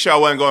had to make sure I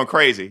wasn't going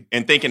crazy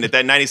and thinking that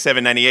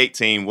 97-98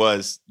 team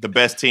was the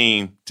best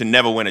team to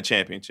never win a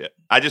championship.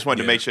 I just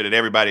wanted to make sure that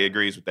everybody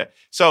agrees with that.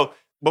 So,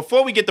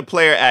 before we get to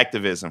player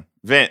activism,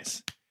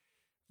 Vince,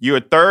 you're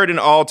third in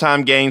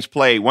all-time games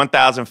played,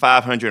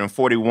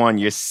 1,541.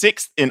 You're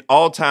sixth in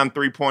all-time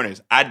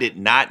three-pointers. I did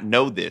not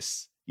know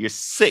this. You're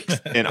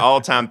sixth in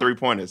all-time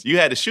three-pointers. You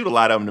had to shoot a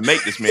lot of them to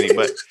make this many,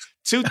 but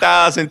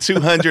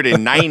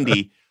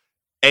 2,290.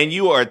 And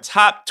you are a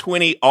top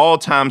 20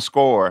 all-time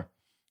scorer.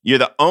 You're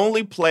the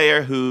only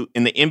player who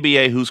in the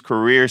NBA whose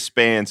career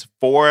spans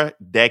 4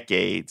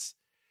 decades.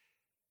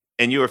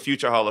 And you're a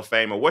future Hall of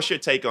Famer. What's your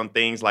take on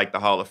things like the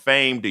Hall of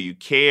Fame? Do you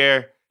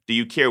care? Do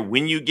you care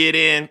when you get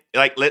in?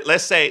 Like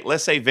let's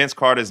say Vince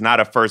Carter is not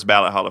a first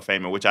ballot Hall of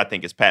Famer, which I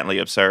think is patently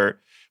absurd.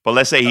 But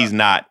let's say he's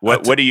not. How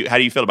do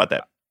you feel about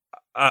that?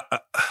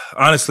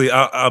 Honestly,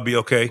 I'll be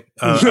okay.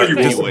 I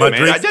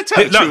just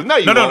tell the truth. No,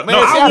 you won't,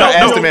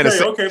 man.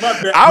 Okay,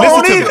 my bad. I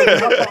won't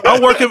either.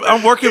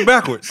 I'm working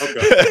backwards.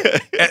 Okay.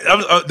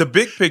 The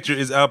big picture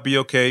is I'll be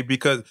okay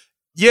because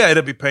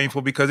it'll be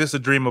painful because it's a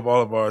dream of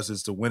all of ours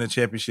is to win a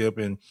championship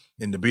and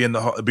to be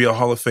be a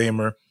Hall of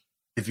Famer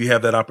if you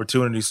have that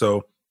opportunity.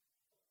 So,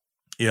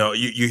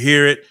 you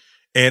hear it,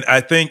 and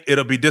I think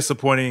it'll be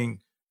disappointing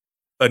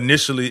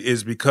initially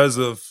is because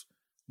of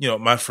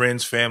my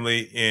friends,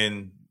 family,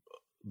 and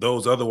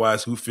those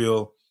otherwise who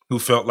felt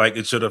like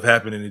it should have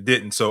happened and it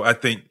didn't. So I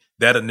think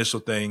that initial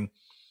thing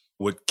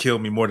would kill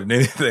me more than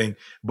anything.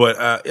 But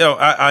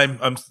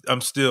I'm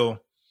still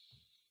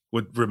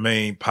would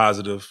remain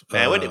positive.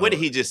 Man, what did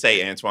he just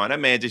say, Antawn? That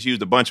man just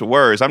used a bunch of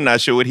words. I'm not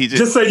sure what he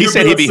said. He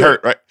said he'd be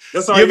hurt, right?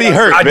 You'll be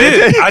hurt. I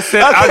did. I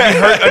said I'd be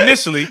hurt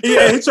initially.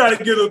 Yeah, he tried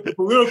to get a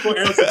political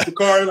answer to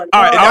Bakari. Like,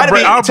 all right, I'll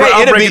break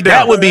it down.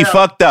 That would be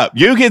fucked up.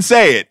 You can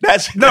say it.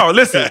 No.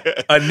 Listen.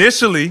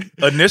 Initially,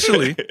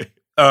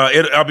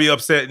 I'll be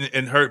upset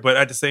and hurt, but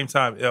at the same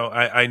time,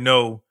 I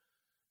know,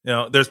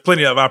 there's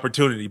plenty of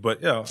opportunity.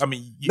 But I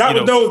mean, not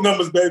with those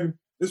numbers, baby.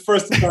 It's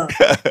first time.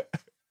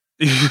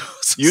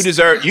 You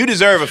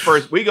deserve a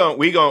first. We gon'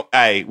 wrap.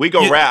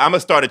 I'm gonna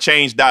start a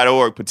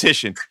change.org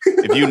petition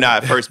if you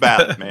not first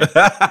ballot, man.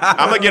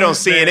 I'm gonna get on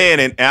CNN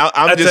and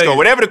I'm just gonna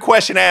whatever the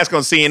question asked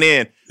on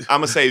CNN.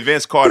 I'm gonna say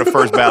Vince Carter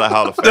first ballot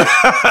Hall of Fame,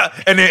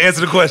 and then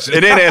answer the question.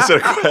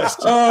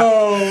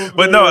 Oh,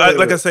 but no,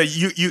 like I said,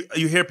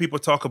 you hear people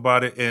talk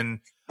about it, and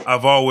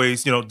I've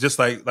always, just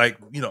like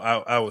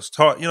I was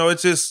taught.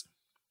 It's just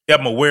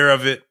I'm aware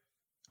of it.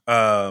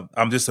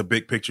 I'm just a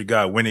big picture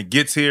guy. When it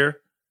gets here,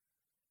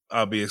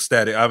 I'll be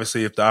ecstatic.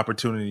 Obviously, if the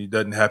opportunity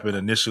doesn't happen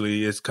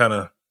initially, it's kind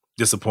of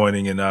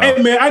disappointing. And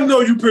hey, man, I know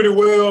you pretty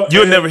well.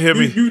 You'll never hear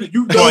me.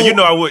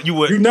 I would. You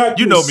would. You know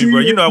me, bro.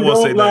 You know I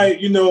won't say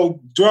nothing.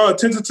 Draw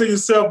attention to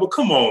yourself. But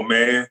come on,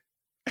 man.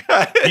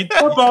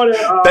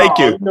 Thank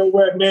you. You know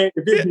what, man?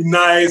 If it'd be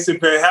nice,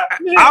 if it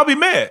happened, I'll be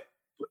mad.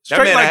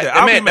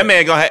 That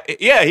man gonna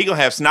he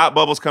gonna have snot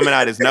bubbles coming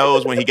out his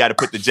nose when he got to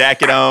put the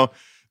jacket on.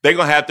 They're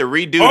going to have to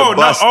redo the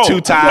bus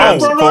 2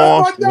 times for him.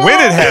 When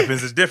it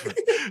happens is different.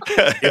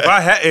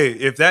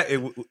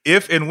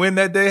 If and when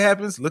that day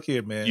happens, look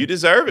here, man. You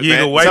deserve it, you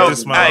man. You wipe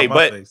this smile off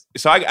my face.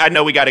 So I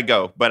know we got to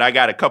go, but I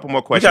got a couple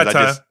more questions.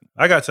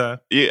 I got time.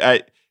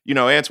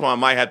 Antoine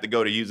might have to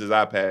go to use his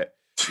iPad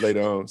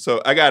later on.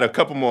 So I got a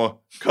couple more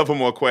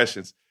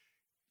questions.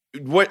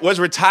 What was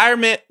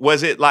retirement?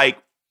 Was it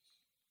like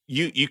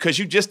because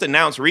you just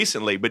announced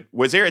recently, but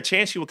was there a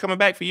chance you were coming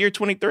back for year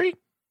 23?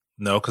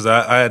 No, because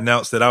I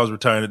announced that I was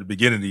retiring at the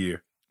beginning of the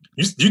year.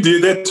 You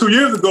did that 2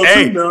 years ago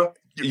too. Now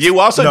you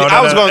also. No,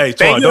 I was going. Hey,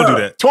 Twan, don't do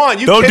that. Twan,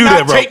 you don't cannot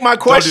do that, take my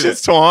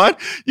questions, Twan.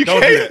 You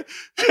don't can't.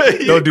 Do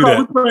that. Don't do that.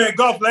 We were playing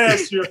golf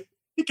last year.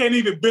 He can't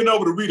even bend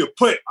over to read a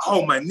putt.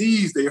 Oh, my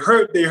knees, they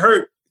hurt.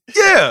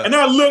 Yeah. And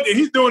I look, and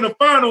he's doing the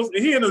finals,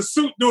 and he in a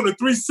suit doing the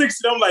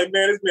 360. I'm like,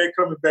 man, this man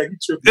coming back. He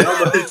tripping.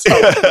 I'm like,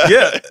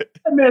 yeah.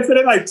 That man said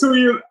it like 2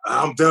 years.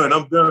 I'm done.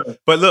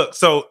 But look,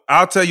 so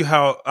I'll tell you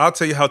how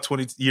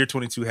year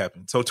 22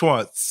 happened. So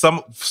Twan,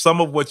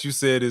 some of what you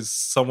said is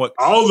somewhat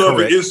all correct.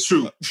 Of it is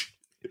true.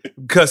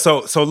 Because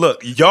so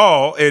look,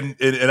 y'all and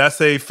I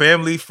say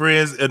family,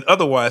 friends, and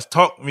otherwise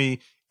talked me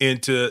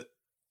into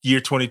year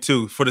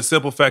 22 for the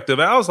simple fact of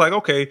I was like,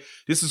 okay,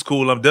 this is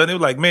cool. I'm done. They were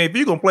like, man, if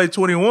you're going to play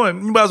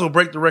 21, you might as well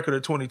break the record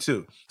at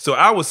 22. So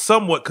I was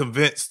somewhat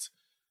convinced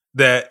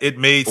that it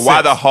made sense.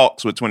 Why the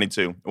Hawks with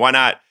 22? Why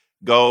not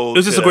go? It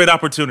was just a great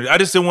opportunity. I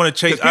just didn't want to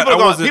change.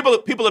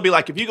 People will be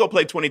like, if you go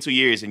play 22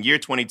 years in year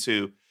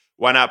 22,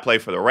 why not play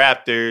for the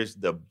Raptors,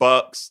 the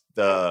Bucks,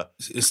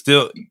 it's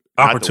still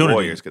opportunity. The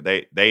Warriors,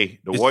 because the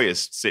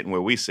Warriors sitting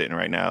where we sitting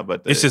right now.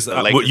 But it's just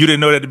you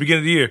didn't know that at the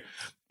beginning of the year.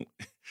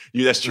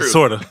 That's true.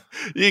 Sort of.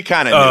 You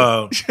kind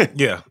of knew.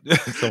 Yeah.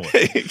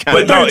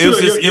 But no,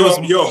 it was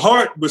your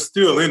heart was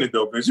still in it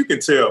though, because you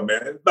can tell,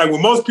 man. Like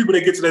when most people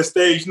that get to that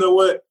stage, you know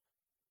what?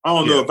 I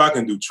don't know if I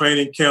can do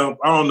training camp.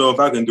 I don't know if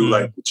I can do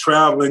like the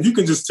traveling. You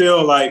can just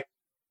tell like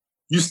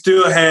you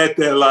still had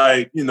that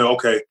like,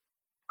 okay,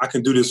 I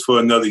can do this for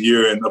another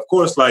year. And of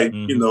course, like,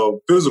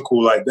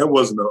 physical, like that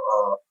wasn't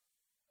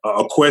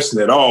a question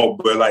at all.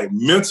 But like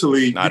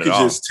mentally, you could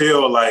just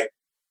tell like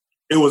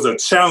it was a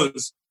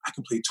challenge. I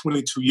can play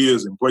 22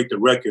 years and break the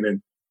record.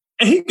 And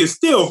he can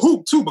still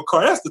hoop too,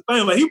 Bakari. That's the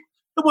thing. Like it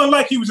wasn't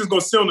like he was just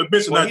going to sit on the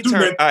bench and not do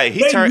that. They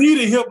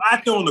needed him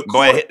out there on the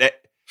court. Boy,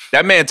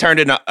 that man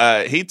turned into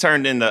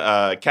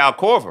Cal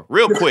Korver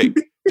real quick.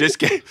 Just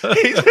kidding.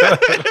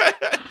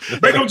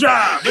 Make him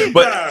drive.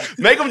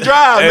 Make him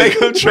drive.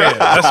 Make him drive. Man,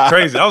 that's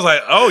crazy. I was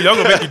like, oh, y'all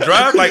gonna make you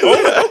drive? Like,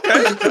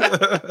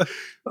 okay.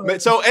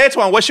 So,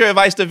 Antoine, what's your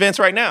advice to Vince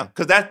right now?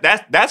 Because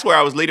that's where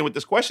I was leading with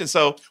this question.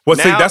 So, see,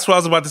 that's what I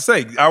was about to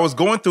say. I was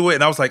going through it,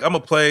 and I was like, I'm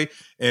gonna play,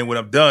 and when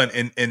I'm done,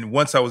 and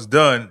once I was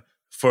done,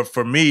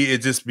 for me, it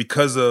just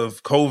because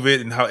of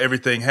COVID and how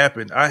everything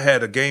happened, I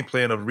had a game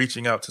plan of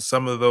reaching out to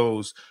some of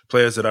those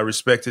players that I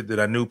respected, that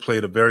I knew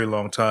played a very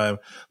long time,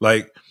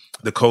 like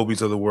the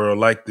Kobe's of the world,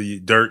 like the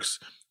Dirks,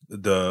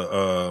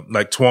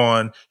 like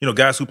Twan,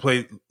 guys who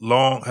played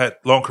had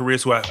long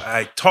careers who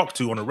I talked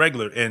to on a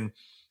regular. And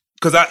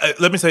because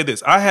let me say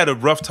this, I had a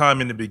rough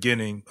time in the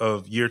beginning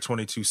of year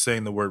 22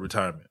 saying the word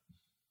retirement.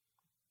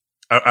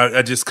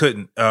 I just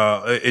couldn't.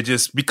 It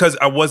just because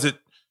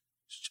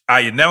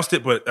I announced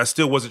it, but I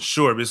still wasn't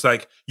sure. But it's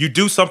like you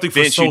do something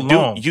for Vince, so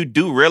long. You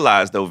do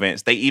realize, though,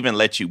 Vince, they even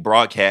let you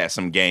broadcast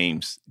some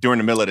games during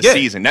the middle of the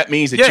season. That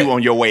means that you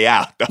on your way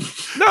out. Though.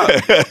 No,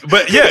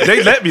 but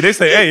they let me. They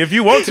say, "Hey, if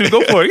you want to,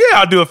 go for it." Yeah,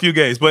 I'll do a few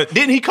games. But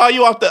didn't he call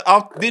you off?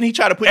 Didn't he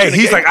try to put you?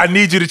 He's like, "I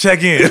need you to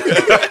check in."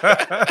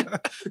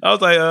 I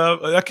was like,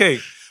 "Okay,"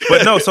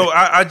 but no. So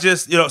I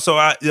just,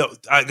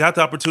 I got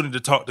the opportunity to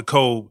talk to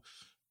Kobe,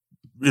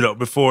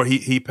 before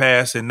he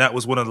passed, and that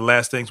was one of the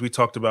last things we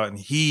talked about, and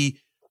he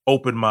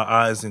opened my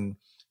eyes and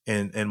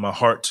my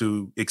heart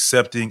to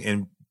accepting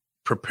and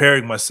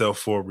preparing myself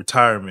for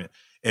retirement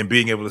and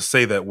being able to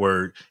say that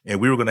word. And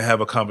we were going to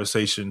have a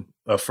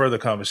further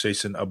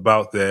conversation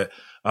about that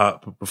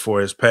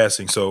before his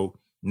passing. So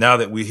now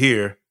that we're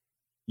here,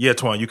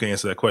 Twan, you can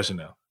answer that question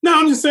now. No,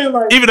 I'm just saying,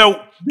 like,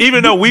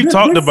 even though we've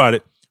talked about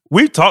it,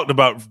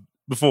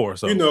 before.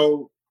 So you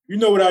know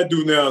what I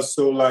do now.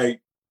 So like,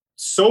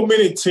 so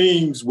many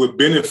teams would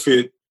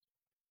benefit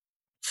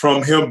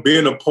from him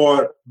being a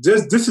part.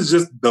 This is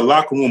just the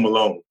locker room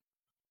alone.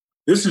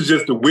 This is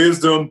just the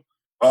wisdom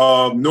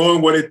of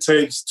knowing what it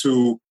takes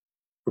to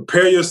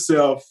prepare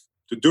yourself,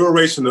 the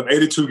duration of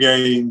 82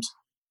 games.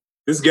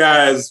 This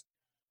guy's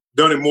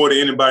done it more than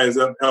anybody has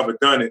ever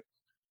done it.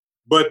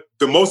 But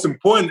the most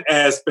important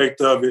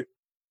aspect of it,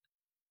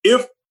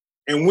 if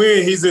and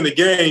when he's in the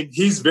game,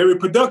 he's very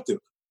productive.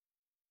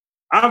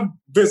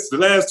 The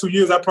last 2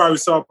 years, I probably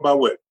saw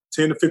about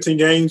 10 to 15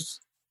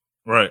 games.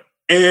 Right.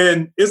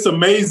 And it's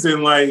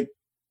amazing, like,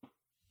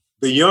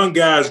 the young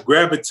guys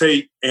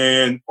gravitate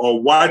and are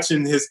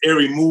watching his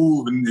every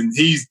move, and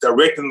he's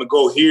directing them to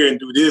go here and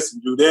do this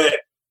and do that.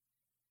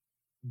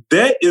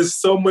 That is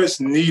so much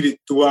needed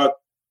throughout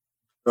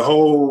the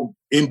whole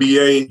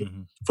NBA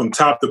from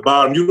top to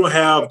bottom. You don't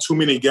have too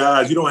many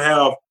guys. You don't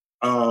have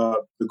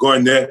the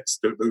Garnetts,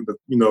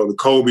 the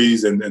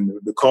Kobe's and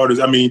the Carters.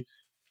 I mean,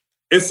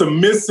 it's a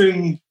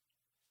missing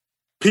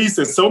piece,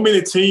 and so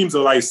many teams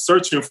are like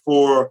searching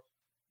for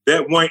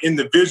that one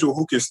individual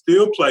who can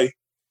still play,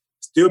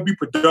 still be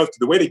productive.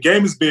 The way the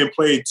game is being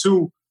played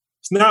too,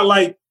 it's not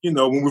like,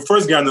 when we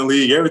first got in the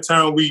league, every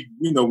time we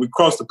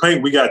crossed the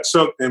paint, we got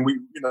chucked and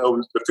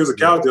the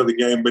physicality of the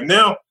game. But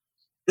now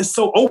it's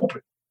so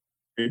open.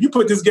 If you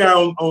put this guy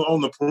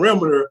on the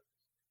perimeter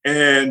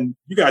and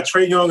you got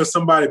Trae Young or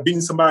somebody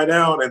beating somebody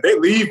down and they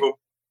leave him,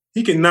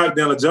 he can knock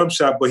down a jump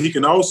shot, but he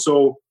can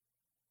also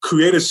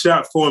create a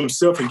shot for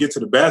himself and get to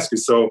the basket.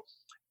 So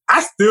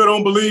I still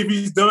don't believe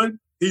he's done.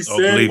 He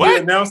said he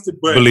announced it,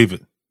 but believe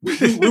it.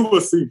 We will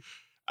see.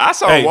 I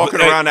saw him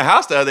walking around the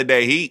house the other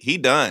day. He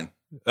done.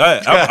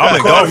 I'm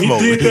in golf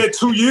mode. He did that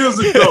 2 years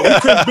ago. He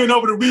couldn't have been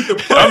able to read the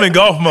play. I'm in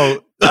golf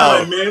mode.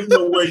 Man, there's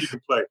no way you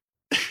can play.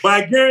 But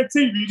I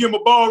guarantee you give him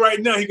a ball right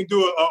now, he can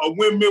do a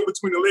windmill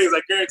between the legs.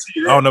 I guarantee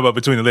you that. I don't know about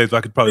between the legs, but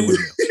I could probably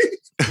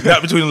windmill.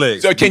 Not between the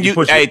legs. So can you,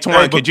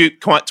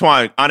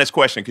 Twan, honest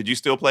question, could you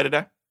still play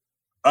today?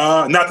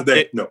 Not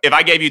today, no. If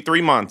I gave you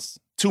 3 months,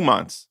 2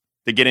 months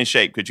to get in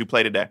shape, could you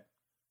play today?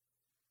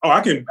 Oh,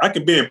 I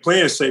can be in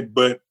playing shape,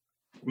 but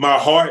my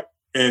heart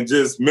and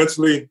just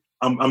mentally,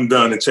 I'm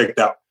done and checked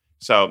out.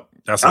 So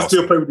that's I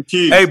still play with the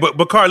kids. Hey, but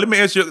Bakari, let me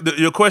answer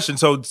your question.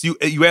 So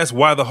you asked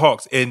why the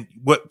Hawks, and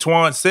what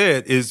Twan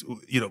said is,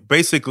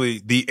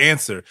 basically the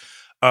answer.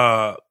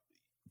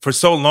 For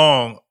so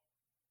long,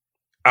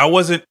 I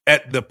wasn't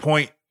at the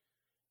point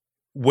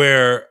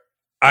where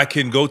I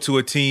can go to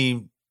a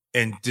team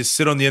and just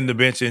sit on the end of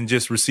the bench and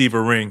just receive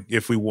a ring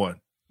if we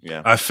won.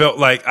 Yeah, I felt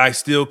like I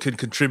still could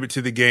contribute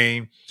to the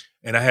game,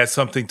 and I had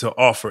something to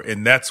offer,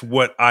 and that's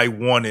what I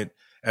wanted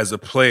as a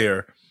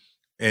player.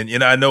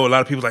 And I know a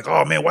lot of people are like,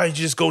 oh man, why didn't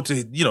you just go to,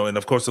 and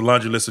of course the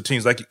laundry list of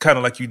teams, like kind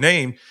of like you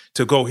named,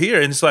 to go here.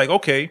 And it's like,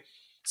 okay,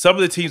 some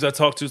of the teams I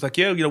talk to, it's like,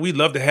 yeah, we'd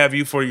love to have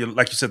you for your,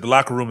 like you said, the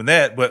locker room and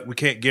that, but we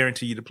can't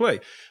guarantee you to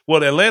play.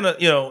 Well, Atlanta,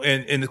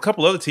 and a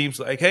couple other teams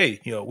like, hey,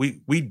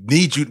 we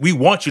need you, we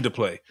want you to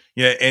play,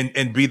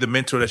 and be the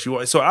mentor that you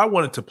want. So I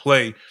wanted to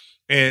play,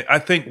 and I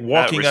think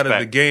walking out of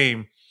the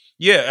game,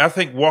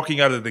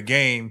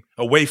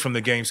 away from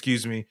the game,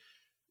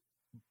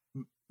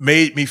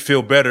 made me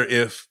feel better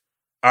if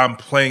I'm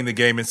playing the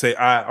game and say,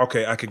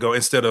 I could go,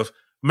 instead of,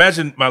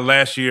 imagine my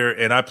last year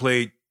and I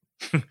played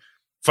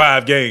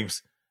 5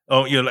 games.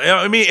 Oh,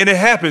 I mean, and it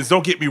happens,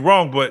 don't get me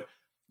wrong, but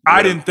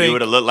I didn't think. You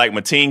would have looked like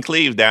Mateen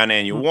Cleaves down there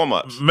in your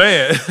warm-ups.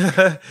 Man,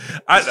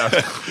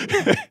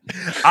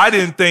 I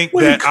didn't think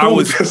that I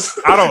was,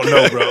 I don't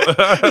know, bro.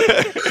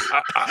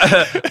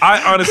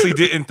 I honestly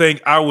didn't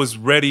think I was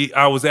ready.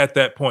 I was at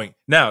that point.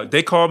 Now,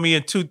 they called me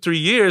in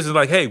 2-3 years and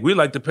like, hey, we'd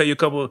like to pay you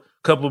a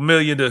couple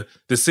million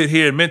to sit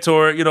here and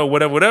mentor,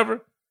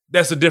 whatever.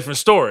 That's a different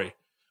story.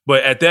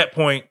 But at that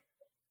point,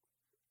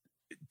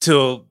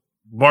 till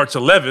March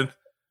 11th,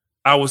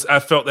 I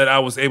felt that I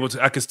was able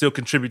to, I could still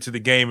contribute to the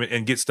game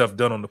and get stuff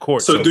done on the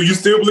court. So do you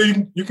still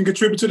believe you can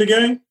contribute to the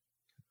game?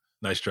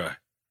 Nice try.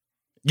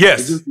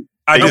 Yes,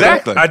 I do.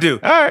 Exactly. I do.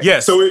 All right.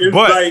 Yes. So it's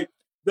but, like,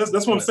 that's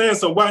what I'm saying.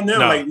 So why now?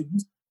 Now.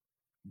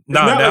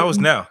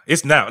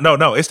 It's now.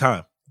 No, it's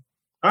time.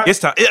 Right. It's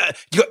time.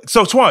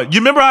 So Twan,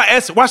 you remember I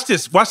asked, watch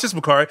this,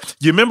 Bakari.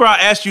 You remember I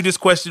asked you this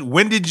question,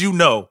 when did you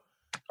know?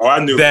 Oh,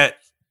 I knew. That,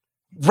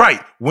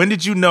 right. When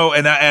did you know?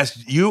 And I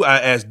asked you,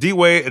 I asked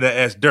D-Wade, and I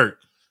asked Dirk.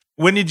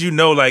 When did you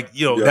know,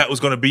 that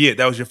was going to be it?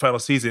 That was your final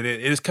season.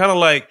 It's kind of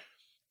like,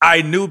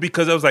 I knew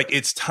because I was like,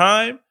 it's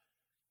time.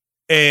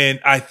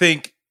 And I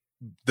think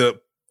the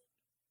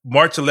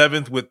March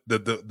 11th with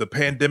the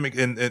pandemic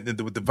and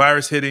with the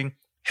virus hitting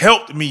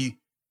helped me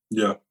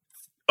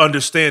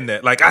understand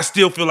that. Like, I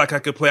still feel like I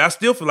could play. I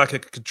still feel like I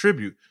could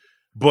contribute.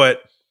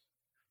 But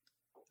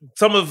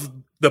some of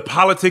the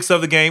politics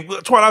of the game,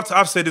 Twan,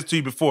 I've said this to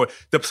you before,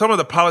 some of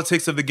the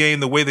politics of the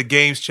game, the way the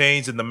game's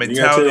changed and the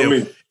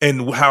mentality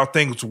and how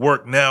things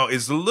work now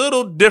is a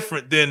little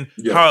different than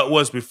how it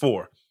was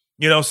before.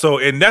 So,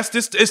 and that's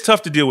just, it's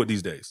tough to deal with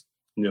these days.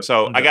 Yeah.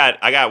 So I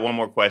got one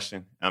more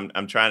question.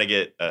 I'm trying to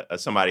get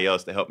somebody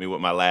else to help me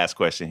with my last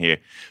question here.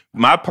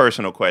 My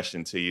personal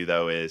question to you,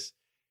 though, is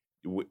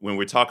when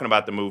we're talking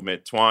about the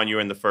movement, Twan,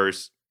 you're in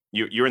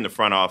the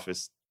front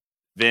office.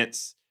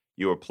 Vince,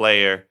 you're a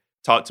player.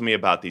 Talk to me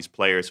about these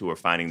players who are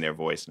finding their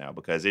voice now,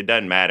 because it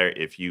doesn't matter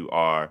if you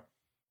are,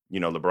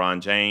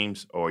 LeBron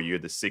James or you're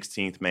the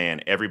 16th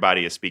man.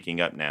 Everybody is speaking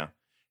up now.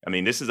 I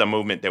mean, this is a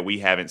movement that we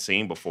haven't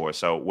seen before.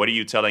 So what are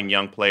you telling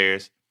young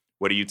players?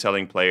 What are you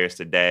telling players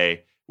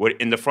today? What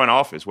in the front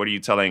office? What are you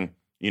telling,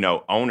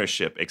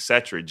 ownership, et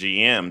cetera,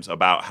 GMs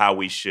about how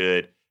we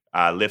should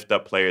lift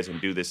up players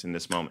and do this in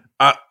this moment?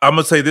 I'm going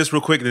to say this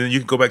real quick, and then you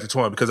can go back to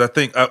Twan, because I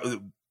think,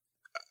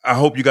 I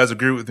hope you guys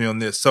agree with me on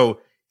this. So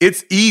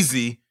it's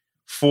easy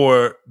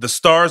for the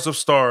stars of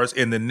stars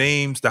and the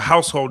names, the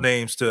household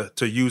names to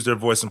use their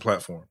voice and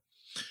platform.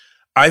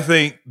 I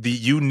think the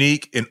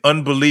unique and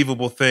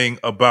unbelievable thing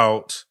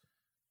about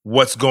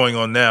what's going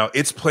on now,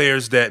 it's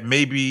players that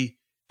maybe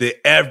the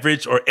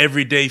average or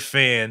everyday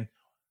fan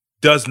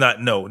does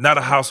not know, not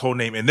a household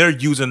name, and they're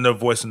using their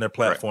voice and their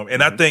platform. Right.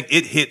 And I think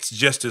it hits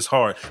just as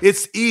hard.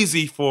 It's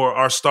easy for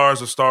our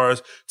stars of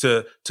stars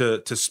to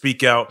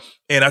speak out,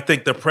 and I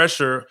think the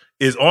pressure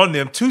is on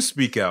them to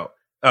speak out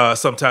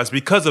sometimes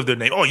because of their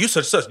name. Oh, you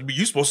such,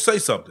 you're supposed to say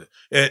something.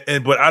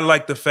 But I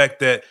like the fact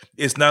that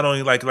it's not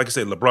only like I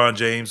said, LeBron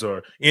James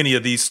or any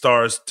of these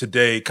stars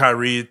today,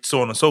 Kyrie,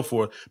 so on and so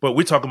forth, but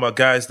we're talking about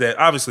guys that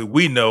obviously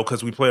we know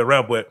because we play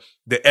around, but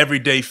the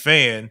everyday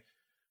fan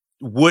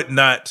would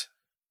not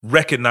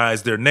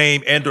recognize their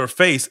name and or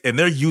face, and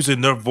they're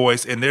using their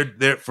voice, and they're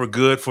there for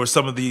good for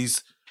some of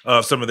these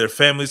some of their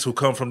families who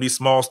come from these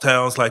small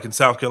towns like in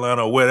South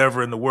Carolina or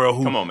wherever in the world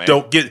who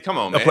don't get dang,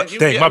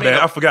 my bad,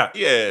 I forgot.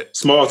 Yeah,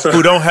 small town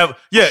who don't have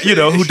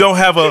who don't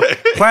have a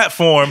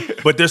platform,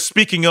 but they're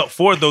speaking up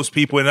for those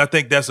people, and I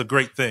think that's a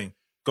great thing.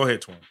 Go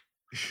ahead, Twan.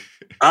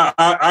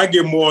 I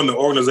get more on the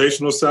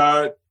organizational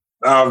side.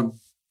 I've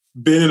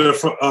been in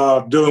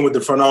dealing with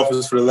the front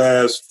office for the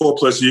last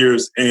 4+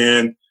 years,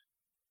 and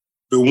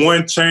the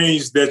one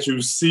change that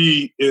you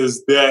see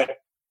is that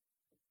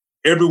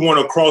everyone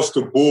across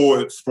the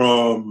board,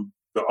 from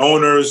the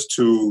owners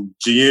to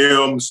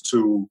GMs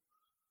to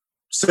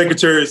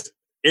secretaries,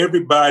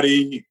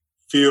 everybody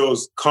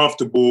feels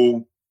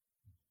comfortable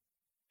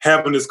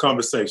having this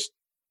conversation.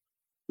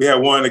 We had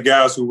one of the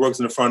guys who works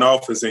in the front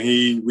office,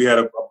 and we had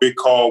a big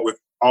call with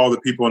all the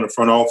people in the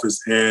front office,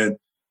 and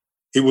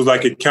he was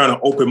like, it kind of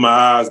opened my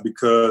eyes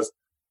because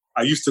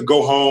I used to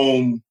go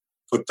home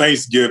for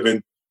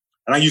Thanksgiving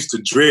and I used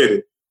to dread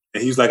it.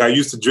 And he's like, I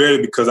used to dread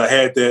it because I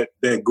had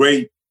that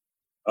great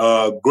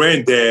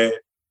granddad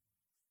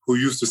who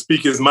used to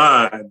speak his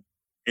mind.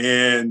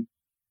 And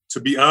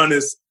to be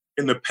honest,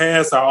 in the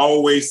past, I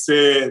always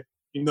said,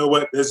 you know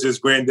what, that's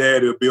just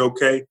granddad, it'll be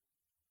okay.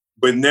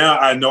 But now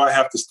I know I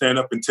have to stand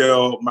up and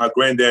tell my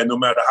granddad, no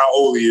matter how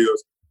old he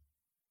is,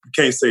 you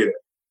can't say that.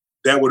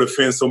 That would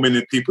offend so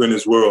many people in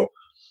this world.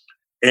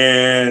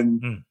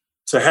 And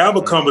to have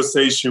a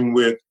conversation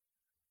with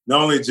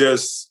not only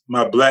just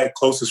my Black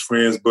closest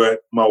friends,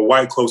 but my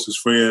white closest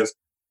friends,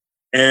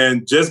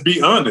 and just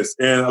be honest.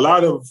 And a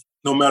lot of,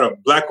 no matter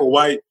Black or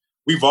white,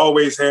 we've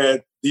always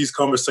had these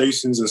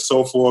conversations and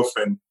so forth.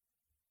 And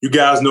you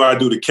guys know I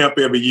do the camp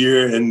every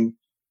year. And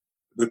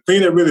the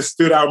thing that really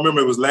stood out, I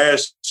remember it was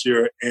last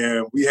year,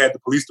 and we had the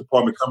police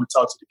department come and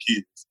talk to the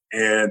kids.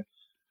 And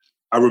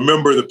I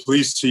remember the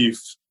police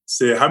chief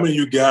said, how many of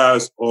you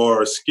guys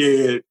are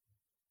scared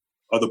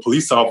of the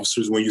police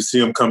officers when you see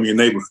them come in your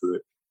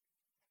neighborhood?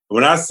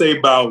 When I say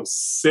about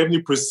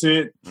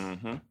 70%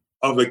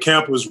 of the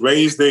campers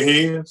raised their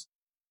hands,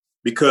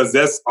 because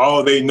that's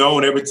all they know.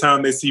 And every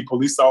time they see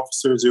police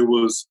officers, it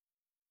was,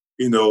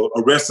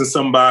 arresting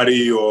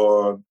somebody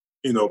or,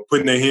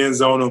 putting their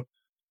hands on them.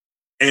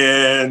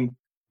 And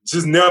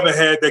just never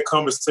had that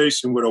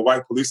conversation with a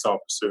white police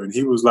officer. And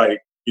he was like,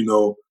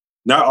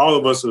 not all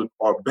of us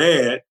are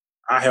bad.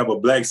 I have a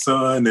Black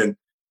son, and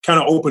kind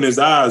of opened his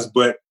eyes.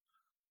 But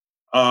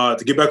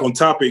to get back on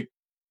topic,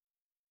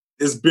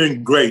 it's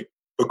been great.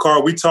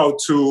 Bakari, we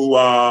talked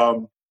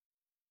to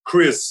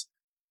Chris.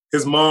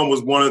 His mom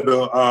was one of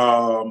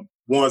the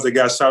ones that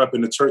got shot up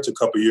in the church a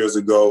couple years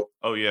ago.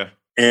 Oh, yeah.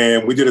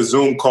 And we did a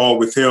Zoom call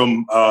with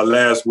him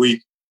last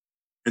week.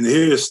 And to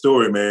hear his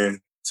story, man,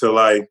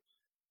 to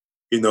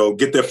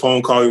get that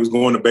phone call. He was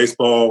going to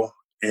baseball,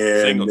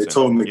 and Singleton. They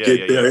told him to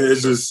get there. Yeah,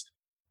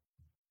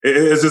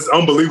 it's just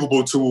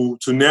unbelievable to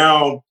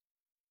now,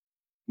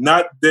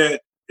 not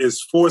that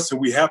it's forcing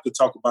we have to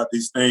talk about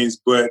these things,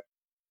 but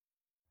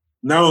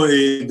not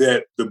only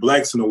that the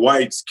Blacks and the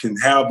whites can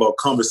have a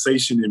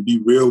conversation and be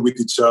real with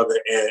each other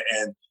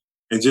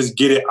and just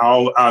get it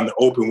all out in the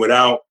open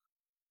without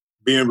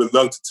being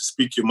reluctant to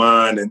speak your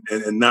mind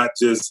and not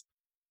just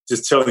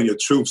telling your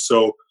truth.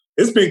 So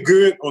it's been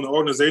good on the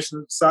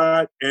organizational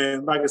side.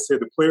 And like I said,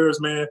 the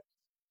players, man,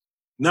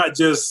 not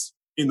just,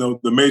 the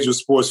major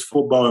sports,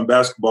 football and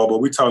basketball,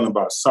 but we're talking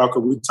about soccer.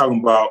 We're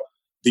talking about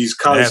these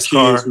college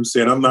NASCAR. Kids who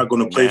said, I'm not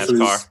going to play for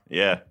this.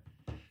 Yeah.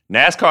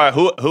 NASCAR,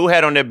 who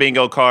had on their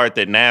bingo card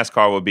that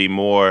NASCAR would be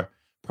more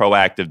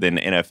proactive than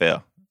the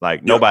NFL?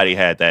 Like, nobody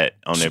had that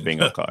on their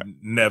bingo card.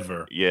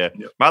 Never. Yeah.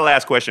 Yep. My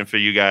last question for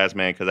you guys,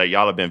 man, because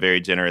y'all have been very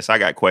generous. I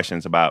got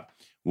questions about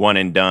one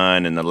and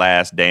done and the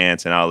last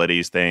dance and all of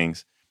these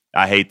things.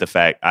 I hate the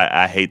fact,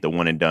 I hate the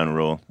one and done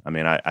rule. I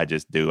mean, I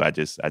just do. I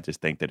just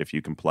think that if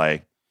you can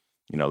play,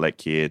 let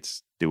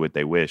kids do what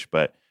they wish.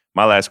 But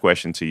my last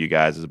question to you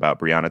guys is about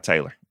Breonna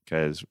Taylor,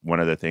 because one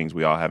of the things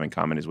we all have in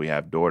common is we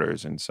have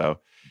daughters. And so,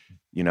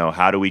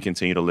 how do we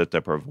continue to lift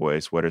up her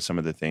voice? What are some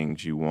of the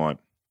things you want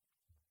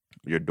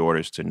your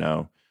daughters to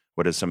know?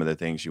 What are some of the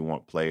things you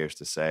want players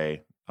to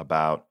say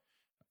about,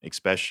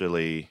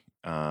 especially,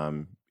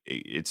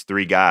 it's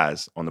 3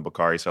 guys on the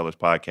Bakari Sellers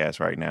podcast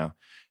right now.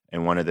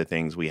 And one of the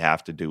things we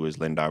have to do is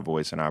lend our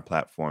voice and our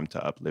platform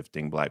to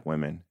uplifting Black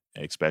women,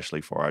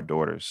 especially for our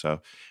daughters. So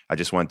I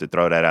just wanted to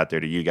throw that out there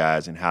to you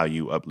guys and how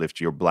you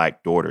uplift your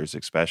Black daughters,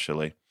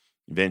 especially.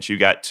 Vince, you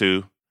got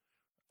 2.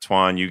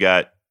 Twan, you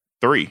got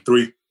 3.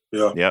 3.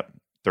 Yeah. Yep.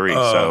 3.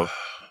 So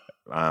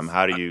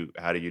How do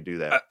you do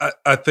that?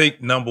 I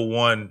think number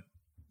one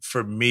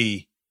for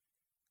me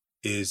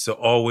is to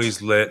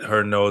always let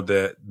them know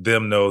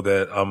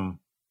that I'm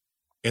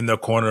in their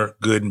corner,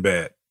 good and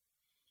bad.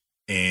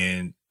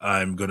 And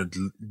I'm going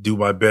to do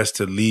my best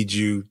to lead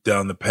you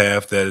down the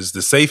path that is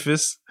the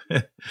safest,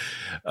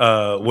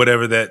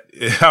 however that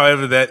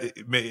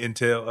may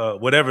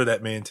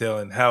entail,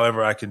 and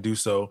however I can do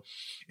so.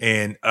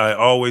 And I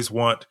always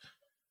want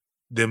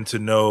them to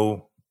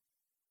know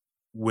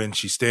when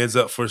she stands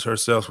up for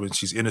herself, when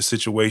she's in a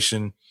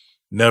situation,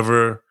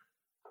 never,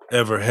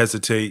 ever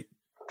hesitate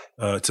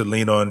to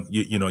lean on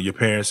your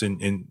parents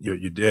and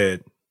your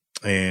dad.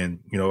 And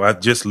I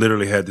just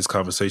literally had this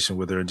conversation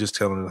with her and just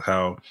telling her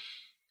how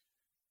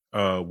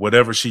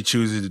whatever she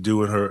chooses to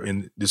do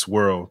in this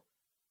world,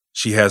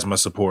 she has my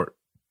support,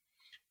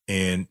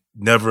 and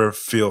never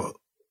feel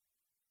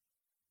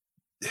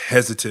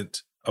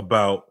hesitant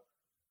about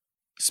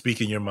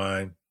speaking your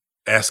mind,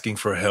 asking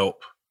for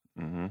help,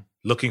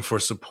 looking for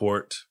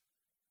support,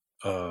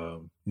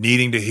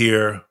 needing to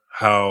hear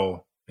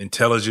how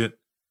intelligent,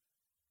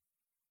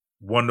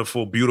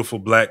 wonderful, beautiful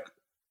Black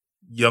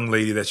young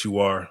lady that you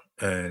are.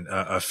 And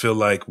I feel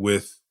like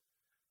with,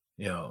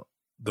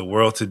 the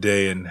world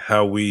today and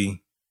how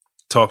we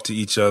talk to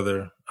each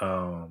other,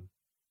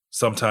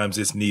 sometimes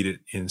it's needed,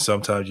 and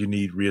sometimes you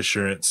need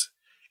reassurance.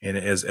 And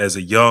as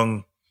a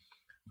young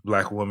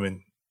Black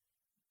woman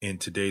in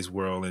today's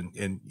world,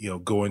 and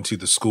going to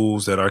the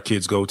schools that our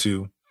kids go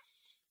to,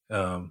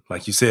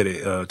 like you said,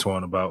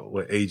 Antawn, about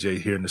what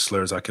AJ hearing the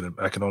slurs, I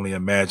can only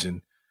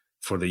imagine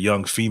for the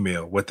young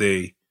female what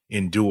they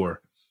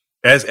endure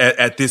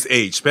at this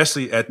age,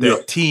 especially at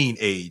that teen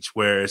age,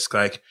 where it's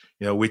like,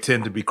 we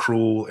tend to be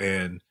cruel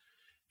and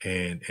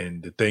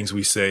the things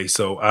we say.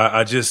 So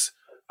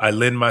I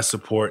lend my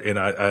support, and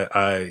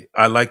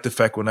I like the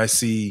fact when I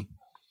see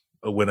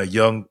when a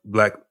young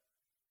Black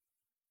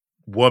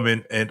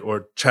woman and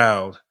or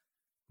child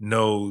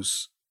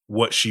knows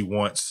what she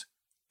wants,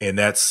 and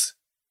that's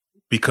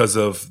because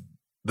of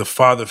the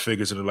father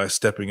figures in their life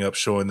stepping up,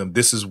 showing them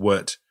this is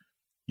what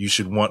you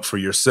should want for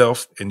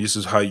yourself, and this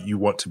is how you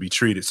want to be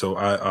treated. So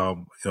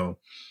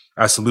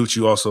I salute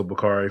you also,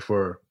 Bakari,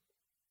 for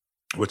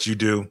what you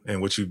do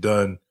and what you've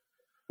done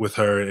with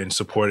her and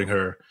supporting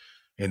her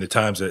in the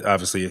times that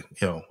obviously,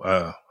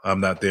 I'm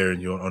not there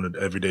and you're on an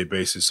everyday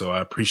basis. So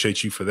I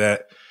appreciate you for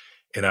that.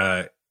 And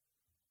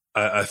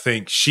I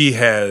think she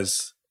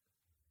has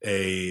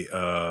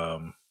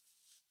a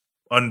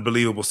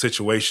unbelievable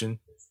situation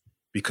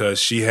because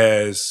she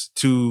has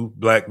two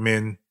Black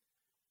men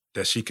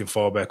that she can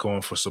fall back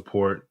on for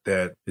support,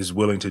 that is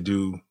willing to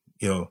do,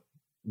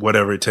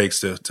 whatever it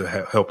takes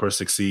to help her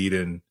succeed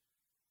and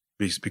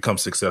become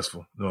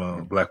successful,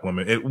 Black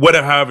woman,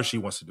 however she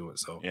wants to do it.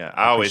 So yeah,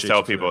 I always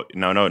tell people,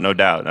 no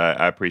doubt.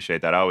 I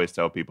appreciate that. I always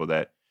tell people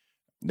that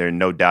there's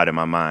no doubt in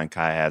my mind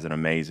Kai has an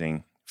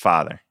amazing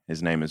father.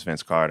 His name is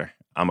Vince Carter.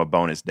 I'm a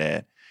bonus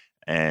dad,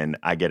 and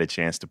I get a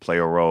chance to play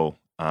a role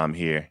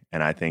here.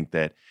 And I think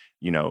that,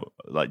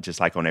 just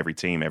like on every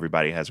team,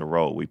 everybody has a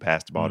role. We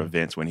pass the ball to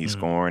Vince when he's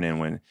scoring,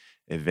 and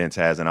if Vince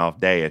has an off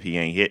day, if he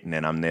ain't hitting,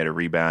 then I'm there to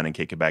rebound and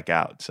kick it back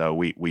out. So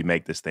we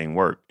make this thing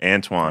work.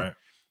 Antawn, right,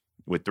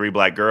 with three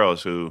Black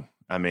girls who,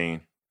 what's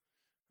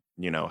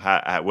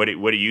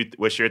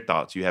your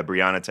thoughts? You have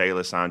Breonna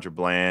Taylor, Sandra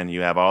Bland,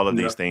 you have all of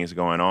these things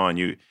going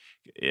on.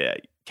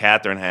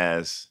 Catherine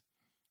has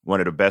one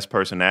of the best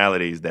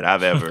personalities that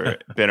I've ever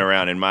been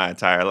around in my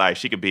entire life.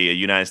 She could be a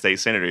United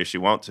States senator if she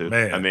wants to.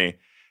 Man.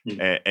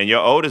 And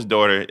your oldest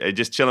daughter,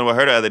 just chilling with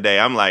her the other day,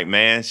 I'm like,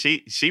 man,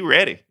 she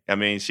ready.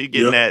 She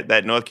getting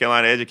that North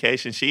Carolina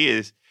education.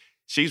 She's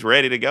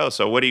ready to go.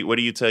 So what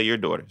do you tell your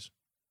daughters?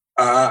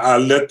 I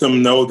let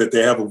them know that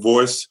they have a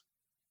voice.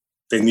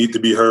 They need to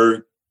be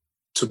heard.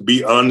 To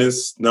be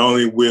honest, not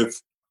only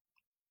with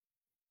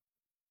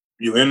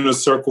your inner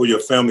circle, your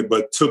family,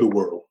 but to the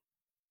world.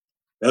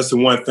 That's the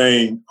one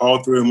thing.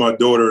 All three of my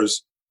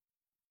daughters,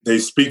 they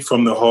speak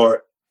from the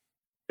heart.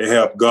 They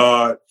have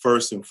God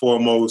first and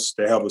foremost.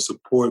 They have a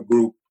support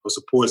group, a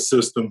support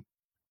system.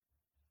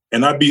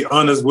 And I be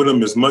honest with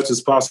them as much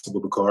as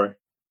possible, Bakari.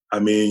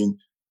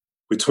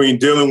 Between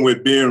dealing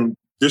with being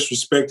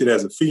disrespected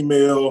as a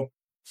female,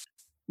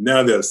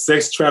 now there's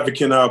sex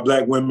trafficking our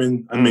Black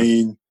women.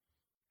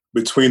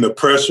 Between the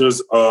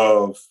pressures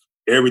of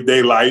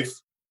everyday life,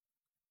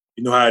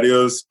 you know how it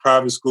is,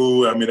 private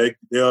school.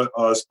 They're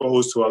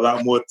exposed to a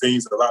lot more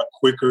things a lot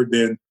quicker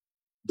than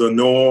the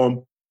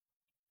norm,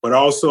 but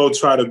also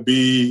try to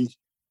be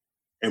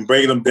and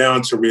bring them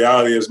down to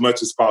reality as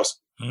much as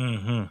possible.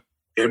 Mm-hmm.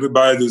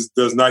 Everybody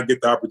does not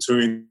get the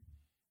opportunity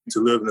to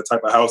live in the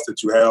type of house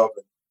that you have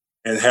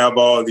and have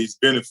all these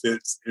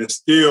benefits, and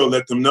still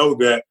let them know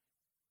that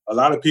a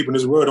lot of people in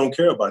this world don't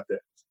care about that.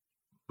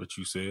 What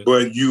you said.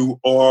 But you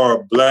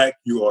are Black,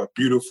 you are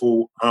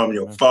beautiful, I'm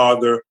your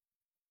father.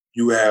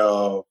 You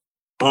have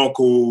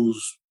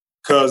uncles,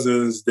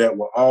 cousins that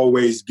will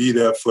always be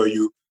there for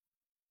you,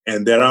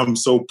 and that I'm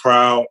so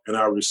proud and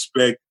I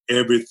respect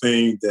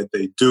everything that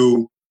they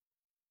do.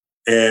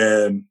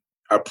 And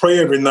I pray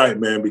every night,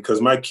 man, because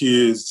my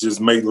kids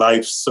just make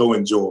life so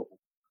enjoyable.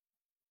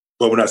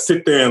 But when I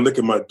sit there and look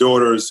at my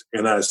daughters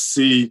and I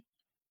see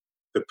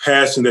the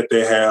passion that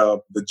they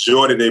have, the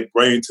joy that they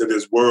bring to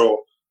this world,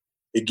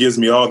 it gives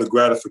me all the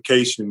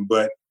gratification.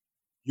 But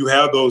you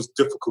have those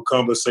difficult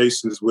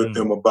conversations with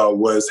them about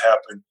what has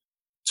happened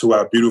to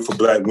our beautiful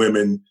Black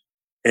women.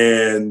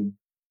 And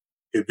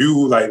if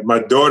you, like, my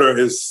daughter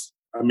is,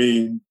 I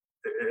mean,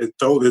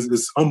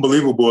 it's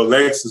unbelievable,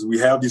 Alexis. We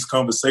have these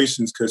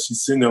conversations because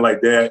she's sitting there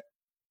like, Dad,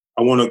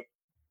 I want to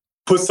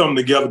put something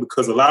together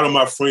because a lot of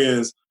my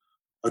friends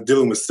are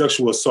dealing with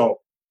sexual assault.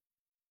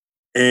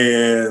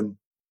 And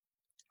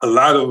a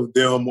lot of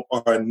them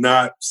are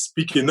not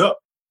speaking up.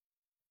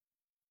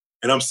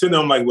 And I'm sitting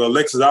there, I'm like, well,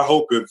 Alexis, I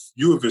hope if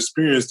you have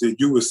experienced it,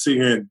 you would sit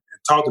here and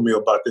talk to me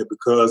about that,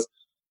 because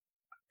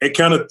it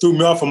kind of threw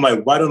me off. I'm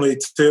like, why don't they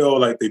tell,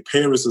 like, their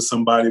parents or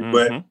somebody?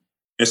 But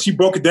and she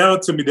broke it down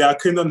to me that I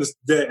couldn't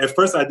understand. At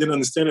first I didn't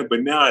understand it,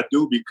 but now I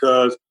do,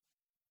 because,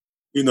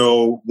 you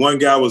know, one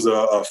guy was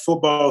a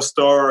football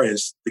star and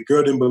the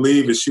girl didn't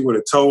believe it. She would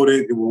have told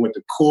it. It went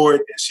to court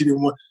and she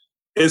didn't want.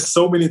 It's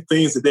so many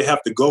things that they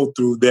have to go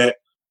through that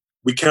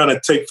we kind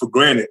of take for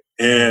granted.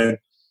 And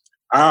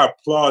I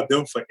applaud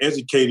them for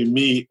educating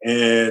me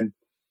and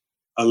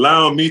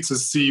allowing me to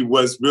see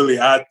what's really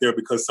out there,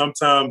 because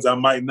sometimes I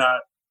might not,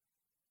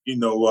 you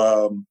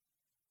know,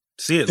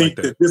 see it think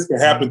like that this can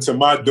happen to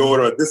my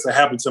daughter, or this will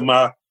happen to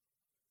my,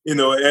 you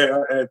know,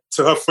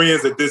 to her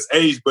friends at this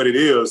age, but it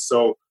is.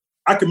 So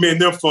I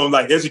commend them for,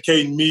 like,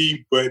 educating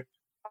me, but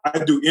I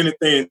do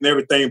anything and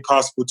everything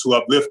possible to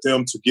uplift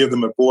them, to give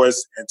them a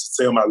voice, and to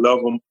tell them I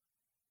love them.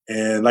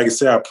 And like I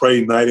said, I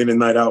pray night in and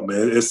night out,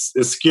 man. It's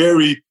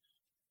scary,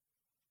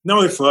 not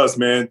only for us,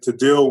 man, to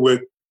deal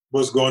with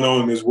what's going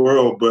on in this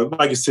world, but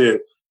like you said,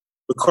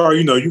 Bakari,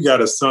 you know, you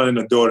got a son and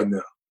a daughter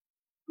now.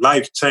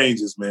 Life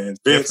changes, man.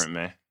 Vince, different,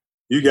 man.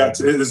 You got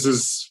to, it's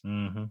just,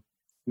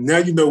 now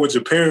you know what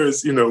your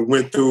parents, you know,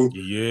 went through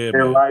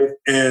in life.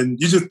 And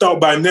you just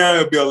thought by now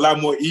it'd be a lot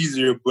more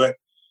easier, but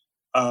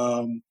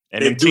and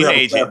them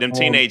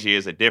teenage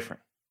years are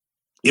different.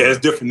 Yeah, it's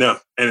different now.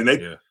 And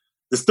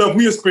the stuff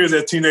we experienced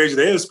as teenagers,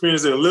 they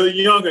experience it a little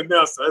younger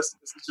now. So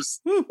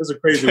it's a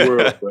crazy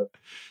world. But,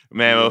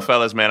 man, well,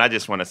 fellas, man, I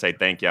just want to say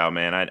thank y'all,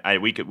 man.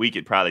 We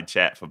could probably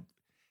chat for,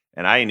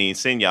 and I ain't even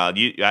send y'all.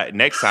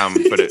 Next time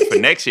for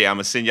next year, I'm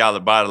gonna send y'all a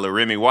bottle of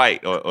Remy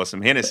White or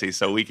some Hennessy,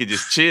 so we could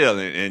just chill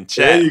and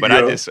chat. But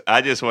go.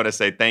 I just want to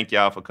say thank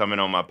y'all for coming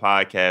on my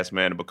podcast,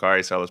 man, the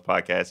Bakari Sellers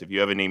podcast. If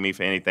you ever need me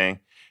for anything,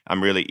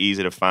 I'm really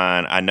easy to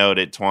find. I know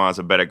that Twan's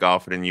a better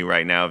golfer than you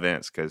right now,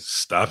 Vince. Because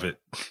stop it,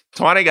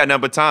 Twan ain't got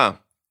nothing but time.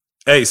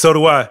 Hey, so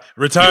do I.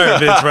 Retired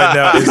Vince right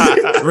now.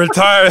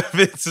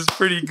 Is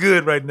pretty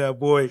good right now,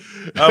 boy.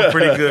 I'm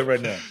pretty good right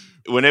now.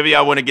 Whenever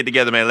y'all want to get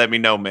together, man, let me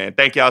know, man.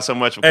 Thank y'all so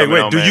much for coming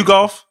on, do man. you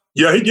golf?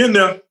 Yeah, he getting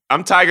there.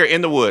 I'm Tiger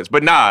in the woods,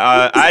 but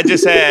I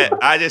just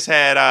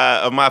had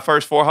of my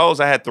first 4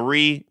 holes, I had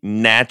 3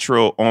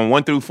 natural on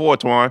 1 through 4.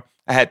 Twan,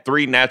 I had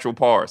 3 natural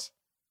pars.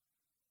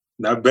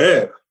 Not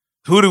bad.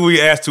 Who do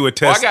we ask to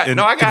attest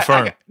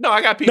confirm?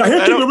 I got people. Now,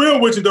 he'll keep it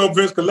real with you, though,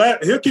 Vince.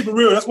 He'll keep it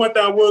real. That's one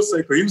thing I will say.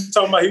 Because he was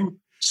talking about he was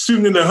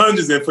shooting in the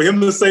hundreds, and for him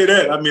to say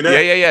that, I mean,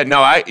 yeah.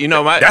 No,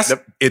 that's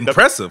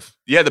impressive.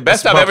 The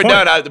best I've ever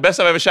done, the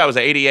best I've ever shot was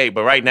an 88.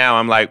 But right now,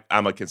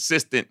 I'm a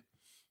consistent,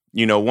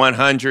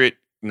 100,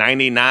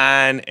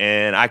 99,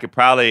 and I could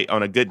probably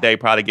on a good day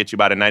get you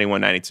about a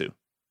 91, 92.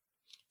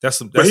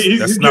 That's not bad.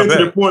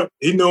 To the point.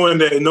 He knowing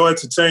that in order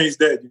to change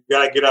that, you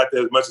gotta get out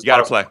there as much as possible. You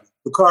gotta play.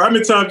 Bakari, how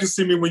many times you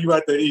see me when you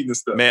out there eating and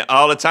stuff? Man,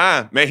 all the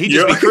time. Man, he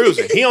just be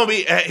cruising. He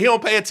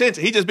don't pay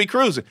attention. He just be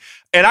cruising.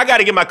 And I got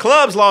to get my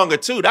clubs longer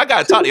too. I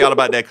got to talk to y'all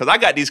about that because I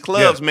got these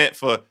clubs meant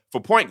for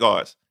point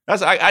guards.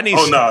 I need.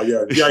 Oh no,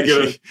 yeah, you gotta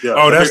get it. Yeah,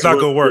 oh, that's not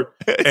gonna work.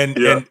 And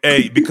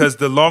hey, because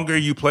the longer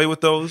you play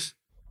with those,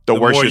 the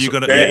worse more you're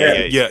gonna.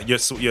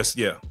 Yes. So,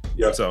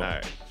 all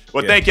right.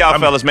 Well, thank y'all,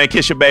 fellas, man.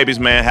 Kiss your babies,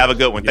 man. Have a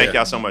good one. Thank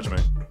y'all so much,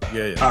 man.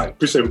 Yeah. All right,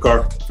 appreciate it,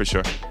 Bakari. For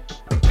sure.